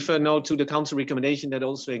 refer now to the Council recommendation that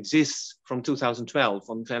also exists from 2012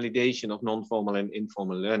 on validation of non-formal and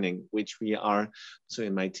informal learning, which we are, so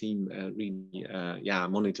in my team, really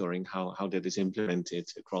monitoring how that is implemented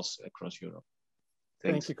across Europe.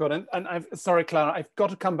 Thanks. Thank you, Gordon. And sorry, Clara, I've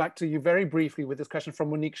got to come back to you very briefly with this question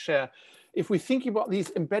from Monique Scher. If we think about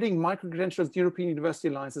these embedding micro-credentials in European university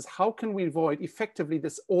alliances, how can we avoid effectively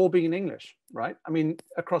this all being in English, right? I mean,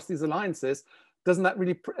 across these alliances, doesn't that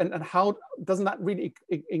really, and how doesn't that really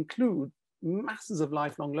include masses of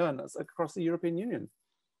lifelong learners across the European Union?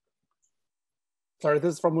 Sorry,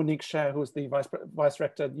 this is from Monique Scher, who is the Vice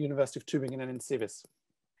Rector at the University of Tübingen and in Civis.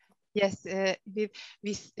 Yes, we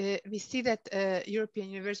see that European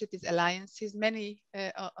universities alliances, many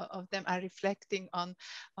of them are reflecting on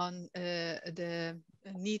the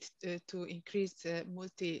need to increase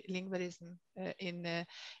multilingualism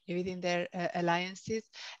within their alliances,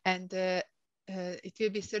 and it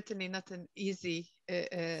will be certainly not an easy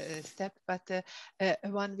step, but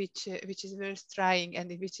one which is worth trying, and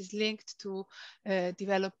which is linked to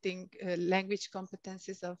developing language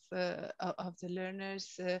competencies of the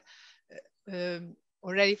learners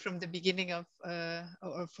already from the beginning of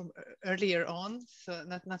or from earlier on, so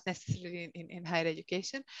not necessarily in higher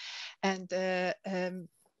education. And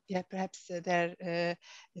perhaps there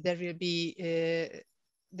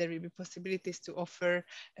will be possibilities to offer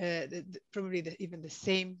probably even the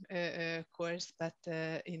same course, but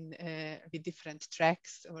with different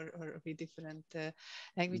tracks or with different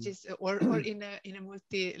languages, or in a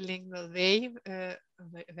multilingual way,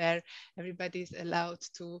 where everybody is allowed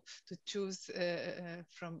to choose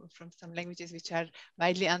from some languages which are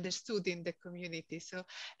widely understood in the community. So,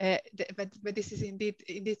 but this is indeed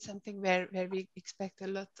something where we expect a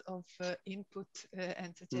lot of input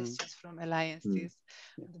and suggestions from alliances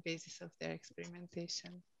on the basis of their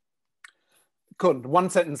experimentation. Good. One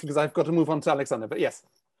sentence, because I've got to move on to Alexander, but yes.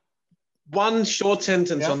 One short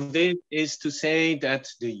sentence on this is to say that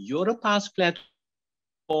the Europass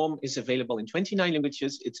platform is available in 29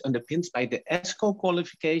 languages. It's underpinned by the ESCO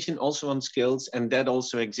qualification, also on skills, and that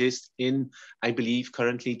also exists in, I believe,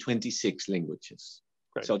 currently 26 languages.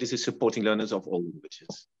 Great. So this is supporting learners of all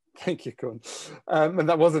languages. Thank you, Koen. And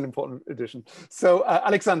that was an important addition. So,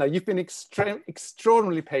 Alexander, you've been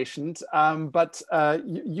extraordinarily patient, but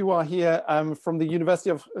you are here from the University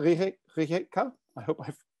of Rijeka. I hope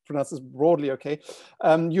I've pronounced this broadly okay.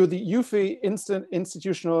 You're the UFI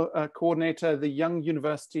Institutional Coordinator, the Young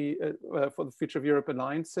University for the Future of Europe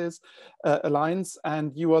Alliance,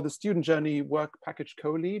 and you are the Student Journey Work Package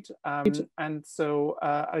Co-Lead. And so,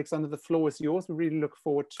 Alexander, the floor is yours. We really look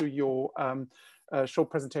forward to your short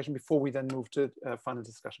presentation before we then move to final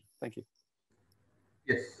discussion. Thank you.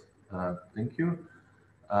 Yes, thank you.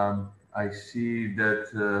 I see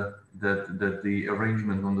that that the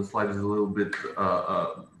arrangement on the slide is a little bit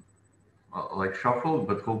like shuffled,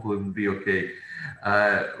 but hopefully it will be okay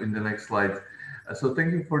in the next slide. So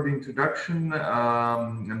thank you for the introduction,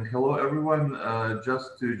 and hello everyone.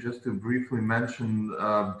 Just to briefly mention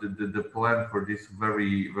the plan for this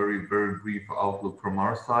very brief outlook from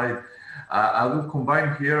our side. I will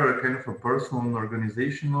combine here a kind of a personal and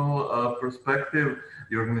organizational perspective.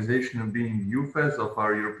 The organization being UFES of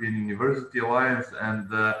our European University Alliance, and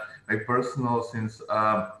my personal, since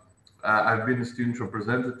I've been a student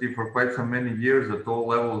representative for quite so many years at all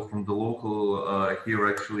levels, from the local here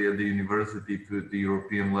actually at the university to the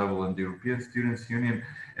European level and the European Students' Union.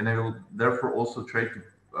 And I will therefore also try to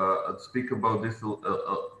speak about this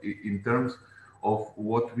in terms of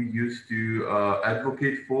what we used to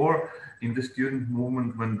advocate for in the student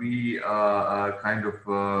movement when we kind of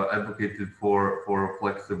advocated for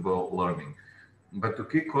flexible learning. But to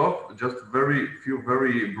kick off, just few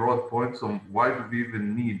very broad points on why do we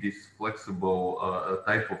even need this flexible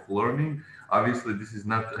type of learning. Obviously, this is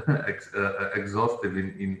not exhaustive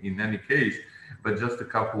in any case, but just a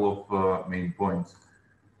couple of main points.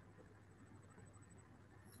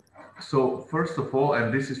 So first of all,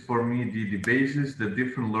 and this is for me the basis, that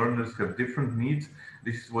different learners have different needs.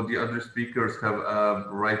 This is what the other speakers have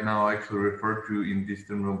right now actually referred to in this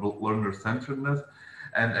term of learner-centeredness.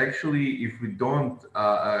 And actually, if we don't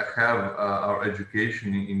have our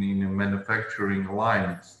education in a manufacturing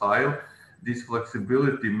line style, this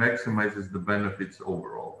flexibility maximizes the benefits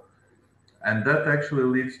overall. And that actually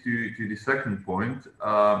leads to the second point,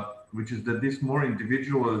 which is that this more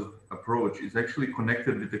individualized approach is actually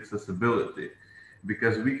connected with accessibility,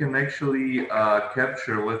 because we can actually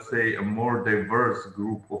capture, let's say, a more diverse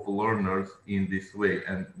group of learners in this way,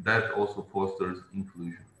 and that also fosters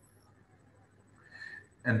inclusion.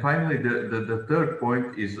 And finally, the third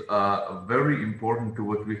point is very important to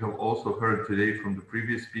what we have also heard today from the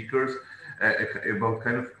previous speakers about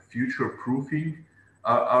kind of future-proofing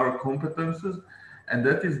our competences. And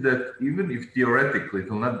that is that even if theoretically,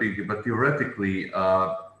 it will not be, but theoretically,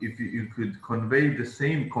 if you could convey the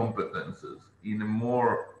same competences in a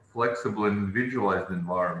more flexible and individualized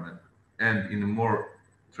environment and in a more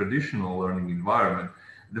traditional learning environment,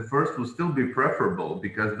 the first will still be preferable,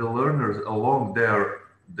 because the learners along their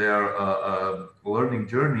learning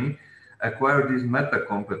journey acquire these meta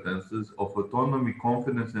competences of autonomy,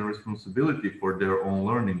 confidence, and responsibility for their own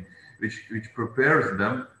learning, which prepares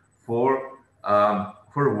them for a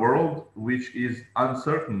world which is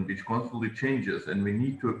uncertain, which constantly changes, and we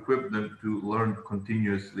need to equip them to learn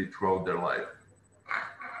continuously throughout their life.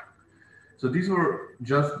 So these were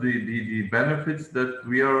just the benefits that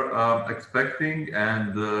we are expecting,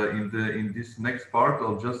 and in this next part,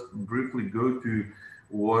 I'll just briefly go to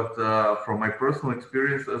what, from my personal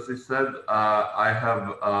experience, as I said, I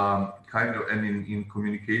have kind of, and in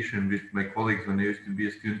communication with my colleagues when I used to be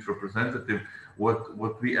a student representative,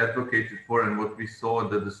 what we advocated for and what we saw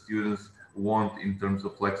that the students want in terms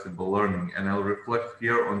of flexible learning. And I'll reflect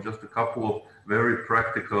here on just a couple of very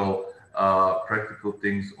practical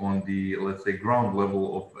things on the, let's say, ground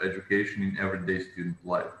level of education in everyday student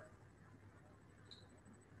life.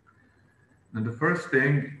 And the first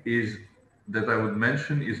thing is that I would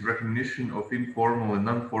mention is recognition of informal and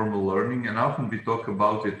non-formal learning. And often we talk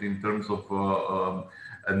about it in terms of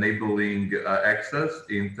enabling access,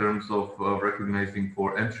 in terms of recognizing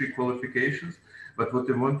for entry qualifications. But what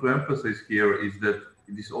I want to emphasize here is that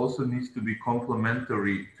this also needs to be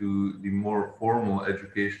complementary to the more formal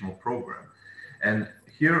educational program. And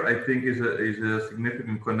here I think is a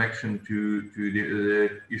significant connection to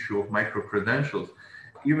the issue of micro-credentials.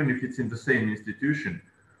 Even if it's in the same institution,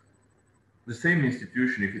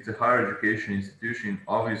 if it's a higher education institution,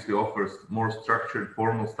 obviously offers more structured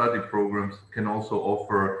formal study programs, can also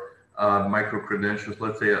offer micro-credentials,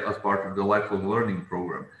 let's say, as part of the lifelong learning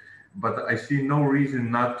program. But I see no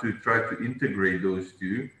reason not to try to integrate those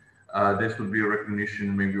two. This would be a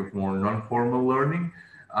recognition maybe of more non-formal learning,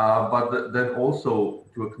 but then also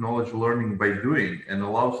to acknowledge learning by doing and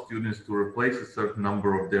allow students to replace a certain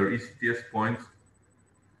number of their ECTS points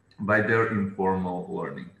by their informal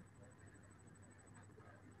learning.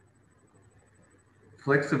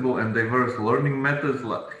 Flexible and diverse learning methods.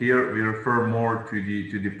 Here we refer more to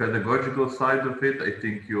the pedagogical side of it. I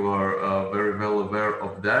think you are very well aware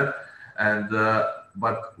of that. And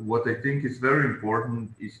but what I think is very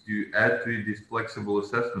important is to add to it these flexible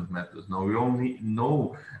assessment methods. Now we only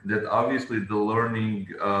know that obviously the learning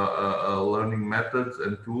methods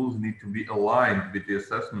and tools need to be aligned with the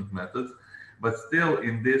assessment methods, but still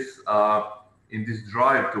in this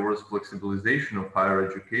drive towards flexibilization of higher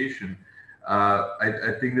education,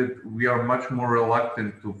 I think that we are much more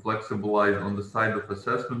reluctant to flexibilize on the side of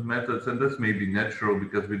assessment methods, and this may be natural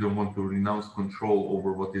because we don't want to renounce control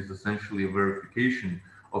over what is essentially a verification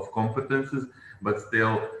of competences, but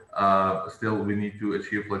still we need to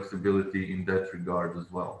achieve flexibility in that regard as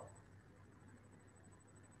well.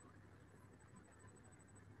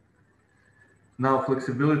 Now,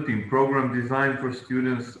 flexibility in program design for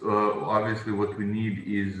students, obviously what we need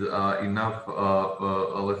is enough,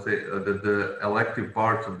 let's say, that the elective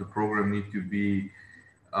parts of the program need to be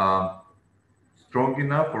strong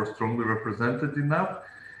enough or strongly represented enough,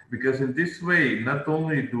 because in this way, not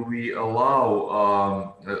only do we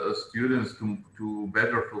allow students to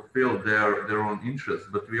better fulfill their own interests,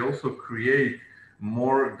 but we also create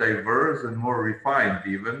more diverse and more refined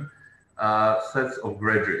even sets of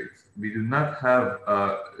graduates. We do not have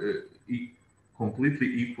completely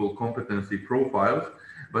equal competency profiles,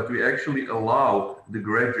 but we actually allow the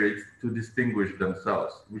graduates to distinguish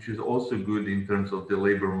themselves, which is also good in terms of the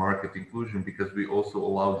labor market inclusion, because we also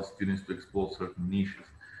allow the students to explore certain niches.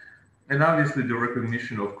 And obviously the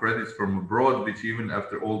recognition of credits from abroad, which even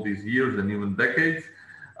after all these years and even decades,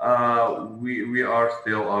 we are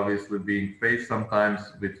still obviously being faced sometimes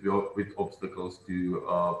with obstacles to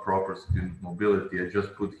proper student mobility. I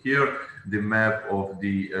just put here the map of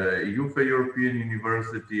the UFA European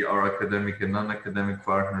University, our academic and non-academic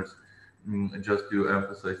partners, just to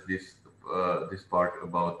emphasize this part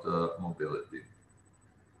about mobility.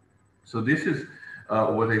 So this is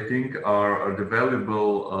what I think are the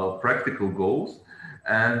valuable practical goals.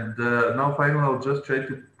 And now finally, I'll just try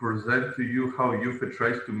to present to you how UFA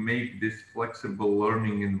tries to make this flexible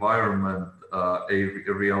learning environment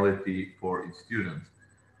a reality for its students.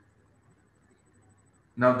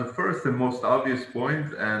 Now, the first and most obvious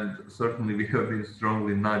point, and certainly we have been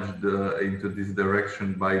strongly nudged into this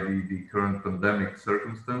direction by the current pandemic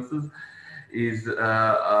circumstances, is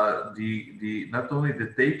not only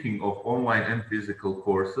the taking of online and physical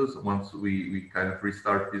courses once we kind of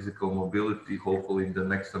restart physical mobility, hopefully in the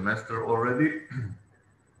next semester already,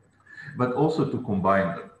 but also to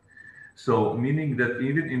combine them. So meaning that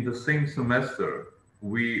even in the same semester,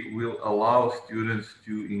 we will allow students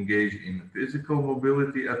to engage in physical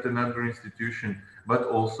mobility at another institution, but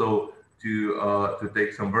also to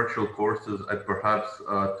take some virtual courses at perhaps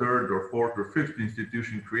a third or fourth or fifth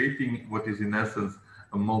institution, creating what is in essence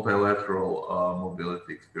a multilateral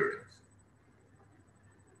mobility experience.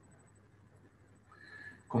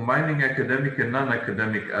 Combining academic and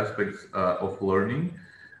non-academic aspects of learning.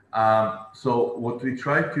 So what we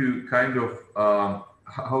try to kind of,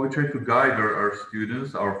 how we try to guide our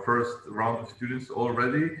students, our first round of students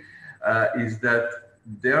already, is that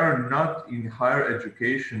they are not in higher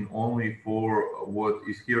education only for what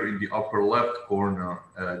is here in the upper left corner,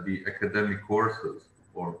 the academic courses,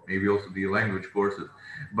 or maybe also the language courses,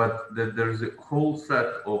 but that there's a whole set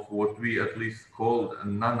of what we at least call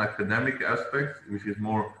non-academic aspects, which is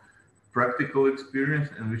more practical experience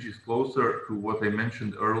and which is closer to what I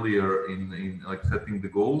mentioned earlier in like setting the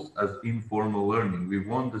goals as informal learning. We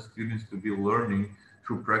want the students to be learning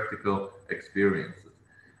through practical experiences.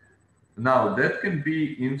 Now, that can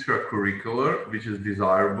be intracurricular, which is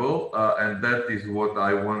desirable, and that is what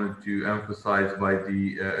I wanted to emphasize by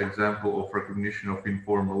the example of recognition of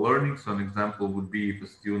informal learning. So an example would be if a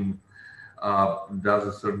student does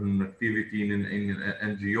a certain activity in an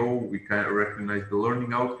NGO, we can recognize the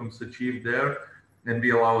learning outcomes achieved there, and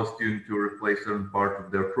we allow a student to replace certain part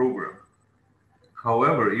of their program.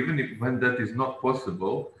 However, even when that is not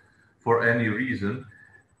possible for any reason,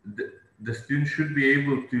 the student should be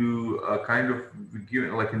able to kind of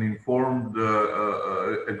give like an informed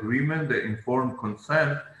agreement, the informed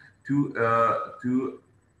consent to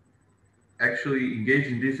actually engage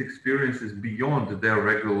in these experiences beyond their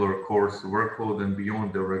regular course workload and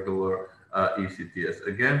beyond their regular ECTS.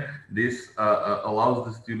 Again, this allows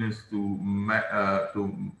the students to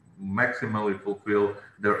maximally fulfill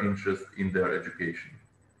their interest in their education,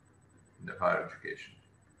 in their higher education.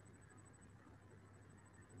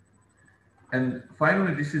 And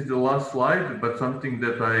finally, this is the last slide, but something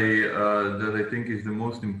that I think is the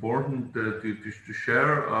most important to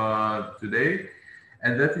share today,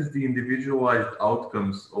 and that is the individualized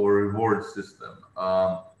outcomes or reward system.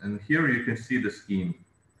 And here you can see the scheme.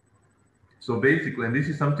 So basically, and this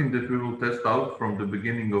is something that we will test out from the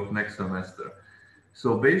beginning of next semester.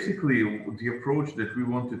 So basically, the approach that we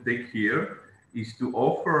want to take here is to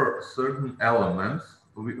offer certain elements.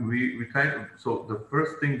 We kind of, so the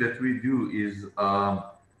first thing that we do is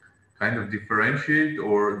kind of differentiate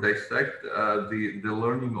or dissect the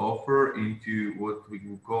learning offer into what we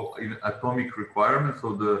call atomic requirements,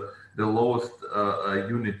 so the lowest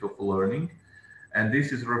unit of learning. And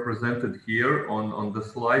this is represented here on the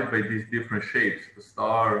slide by these different shapes: the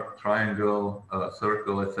star, triangle,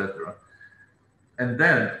 circle, etc. And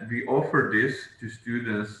then we offer this to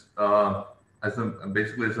students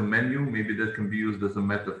basically as a menu. Maybe that can be used as a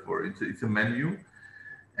metaphor. It's a menu,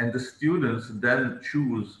 and the students then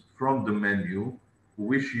choose from the menu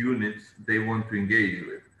which units they want to engage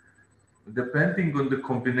with. Depending on the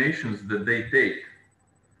combinations that they take,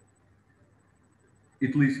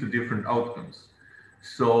 it leads to different outcomes.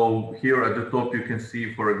 So here at the top, you can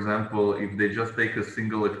see, for example, if they just take a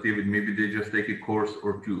single activity, maybe they just take a course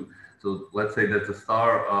or two. So let's say that's a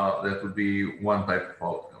star, that would be one type of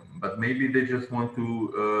outcome. But maybe they just want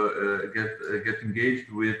to get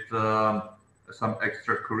engaged with some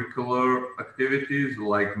extracurricular activities,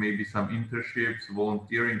 like maybe some internships,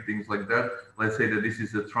 volunteering, things like that. Let's say that this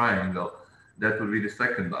is a triangle. That would be the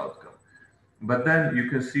second outcome. But then you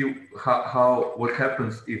can see what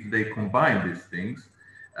happens if they combine these things,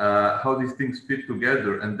 how these things fit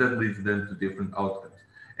together, and that leads them to different outcomes.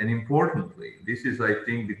 And importantly, this is, I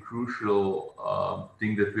think, the crucial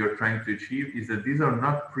thing that we are trying to achieve, is that these are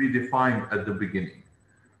not predefined at the beginning.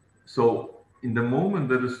 So in the moment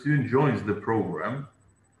that a student joins the program,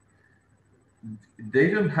 they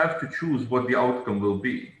don't have to choose what the outcome will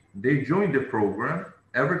be. They join the program,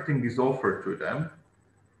 everything is offered to them,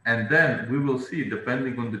 and then we will see,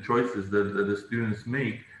 depending on the choices that the students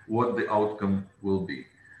make, what the outcome will be.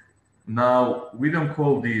 Now, we don't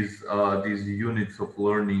call these units of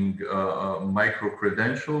learning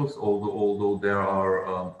micro-credentials, although there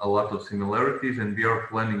are a lot of similarities, and we are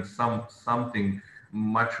planning something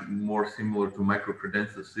much more similar to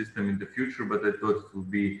micro-credential system in the future, but I thought it would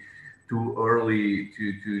be too early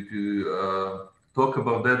to talk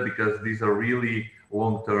about that, because these are really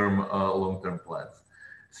long-term plans.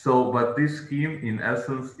 So, but this scheme, in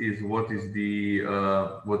essence, is what is the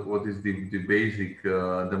basic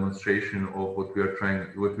demonstration of what we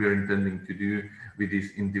are intending to do with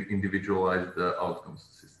this individualized outcomes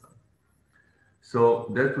system. So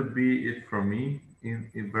that would be it from me, in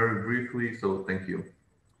very briefly. So thank you.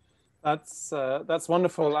 That's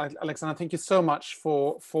wonderful, Alexander. Thank you so much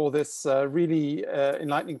for this really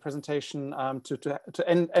enlightening presentation, to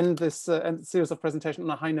end this series of presentation on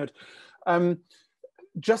a high note.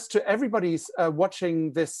 Just to everybody's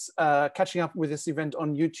watching this, catching up with this event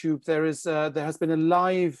on YouTube, there has been a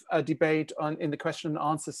live debate in the question and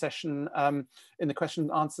answer session, in the question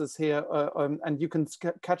and answers here, and you can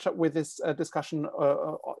catch up with this discussion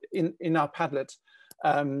in our Padlet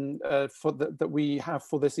that we have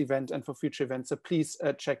for this event and for future events. So please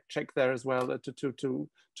check there as well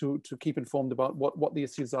to keep informed about what the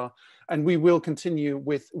issues are. And we will continue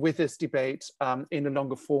with this debate in a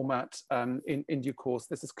longer format in due course.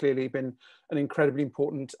 This has clearly been an incredibly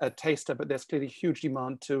important taster, but there's clearly huge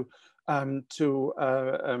demand to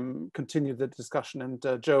continue the discussion. And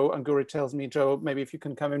Joe Anguri tells me, Joe, maybe if you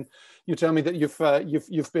can come in, you tell me that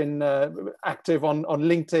you've been active on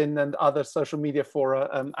LinkedIn and other social media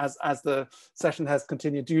fora as the session has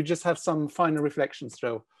continued. Do you just have some final reflections,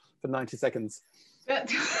 Joe, for 90 seconds?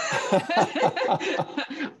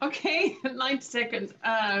 Okay, 90 seconds.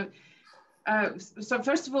 So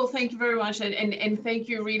first of all, thank you very much, and thank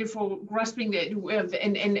you really for grasping that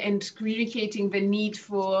and communicating the need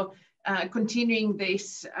for continuing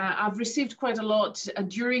this. I've received quite a lot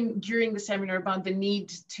during the seminar about the need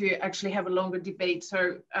to actually have a longer debate,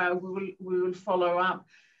 so we will follow up.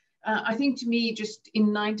 I think, to me, just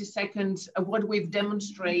in 90 seconds, what we've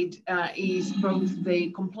demonstrated is both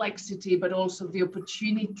the complexity but also the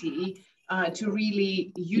opportunity to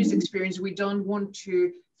really use experience. We don't want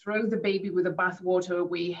to throw the baby with the bathwater.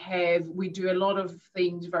 We do a lot of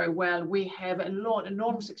things very well. We have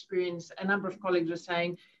enormous experience. A number of colleagues are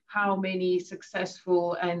saying how many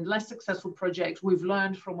successful and less successful projects we've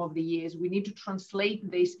learned from over the years. We need to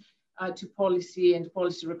translate this to policy and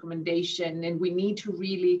policy recommendation, and we need to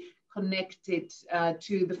really connect it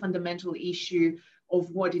to the fundamental issue of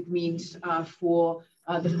what it means for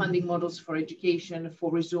the funding models for education,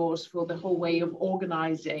 for resource, for the whole way of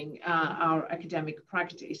organizing our academic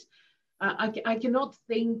practice. I cannot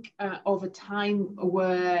think of a time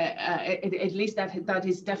where, at least that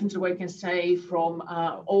is definitely what I can say from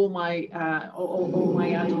all my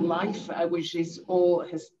adult life, which is all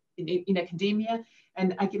in academia.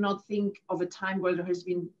 And I cannot think of a time where there has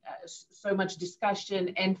been so much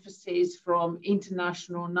discussion, emphasis from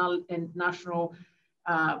international and national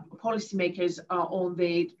policymakers on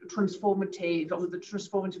the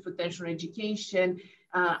transformative potential in education.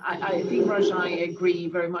 I think, Raj, I agree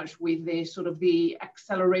very much with the sort of the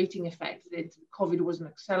accelerating effect that COVID was an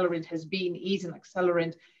accelerant, is an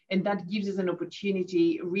accelerant, and that gives us an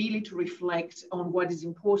opportunity really to reflect on what is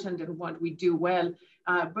important and what we do well,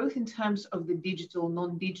 both in terms of the digital,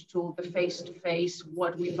 non-digital, the face-to-face,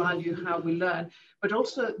 what we value, how we learn, but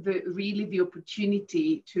also the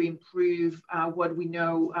opportunity to improve what we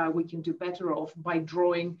know we can do better of by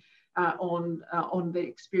drawing on the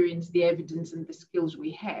experience, the evidence, and the skills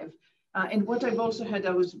we have. And what I've also heard,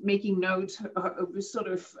 I was making notes sort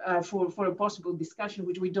of for a possible discussion,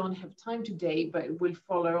 which we don't have time today, but will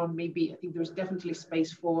follow on maybe. I think there's definitely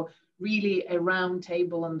space for really a round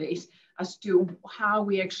table on this as to how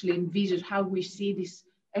we actually envisage, how we see this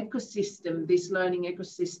ecosystem, this learning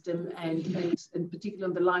ecosystem, and particularly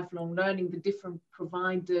on the lifelong learning, the different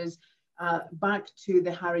providers back to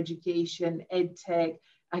the higher education, ed tech,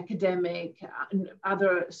 academic, and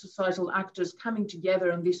other societal actors coming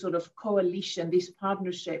together on this sort of coalition, this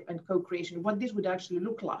partnership and co-creation, what this would actually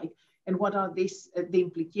look like, and what are the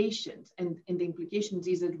implications. And the implications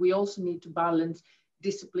is that we also need to balance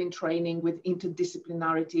discipline training with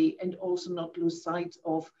interdisciplinarity, and also not lose sight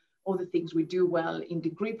of all the things we do well in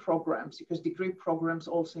degree programs, because degree programs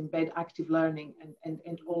also embed active learning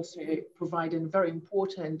and also provide a very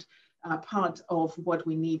important part of what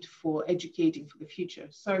we need for educating for the future.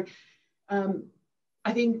 So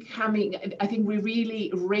I think we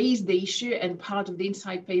really raised the issue, and part of the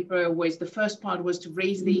insight paper was, the first part was to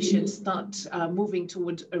raise the issue and start moving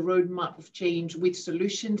towards a roadmap of change with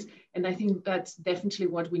solutions. And I think that's definitely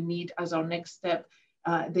what we need as our next step.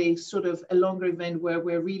 The sort of a longer event where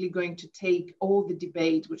we're really going to take all the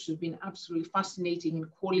debate, which has been absolutely fascinating in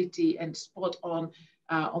quality and spot on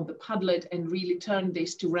the Padlet, and really turn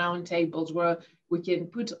this to round tables where we can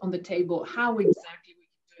put on the table how exactly we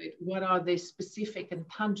can do it, what are the specific and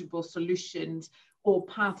tangible solutions or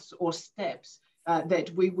paths or steps that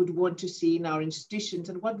we would want to see in our institutions,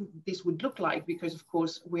 and what this would look like, because of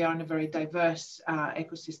course we are in a very diverse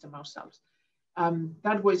ecosystem ourselves.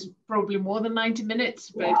 That was probably more than 90 minutes,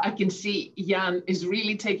 but I can see Jan is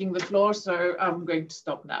really taking the floor, so I'm going to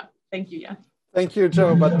stop now. Thank you, Jan. Thank you,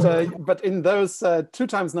 Joe. But in those 2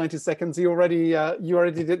 times 90 seconds, you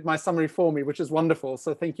already did my summary for me, which is wonderful.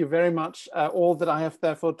 So thank you very much. All that I have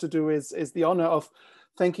therefore to do is the honor of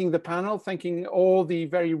thanking the panel, thanking you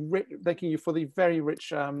for the very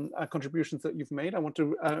rich contributions that you've made. I want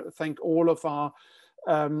to thank all of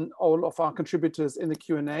our contributors in the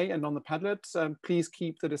Q&A and on the Padlet. Please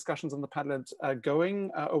keep the discussions on the Padlet going,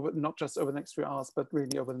 not just over the next few hours, but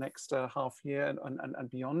really over the next half year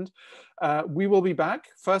and beyond. We will be back.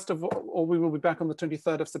 First of all, we will be back on the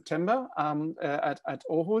 23rd of September at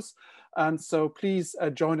Aarhus. So please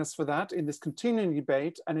join us for that in this continuing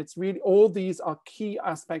debate. And it's really, all these are key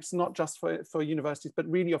aspects, not just for universities, but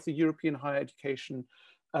really of the European higher education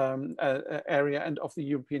area and of the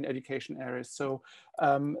European education area. So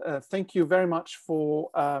thank you very much for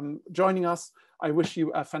joining us. I wish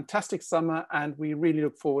you a fantastic summer, and we really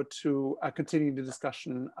look forward to continuing the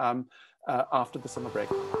discussion after the summer break.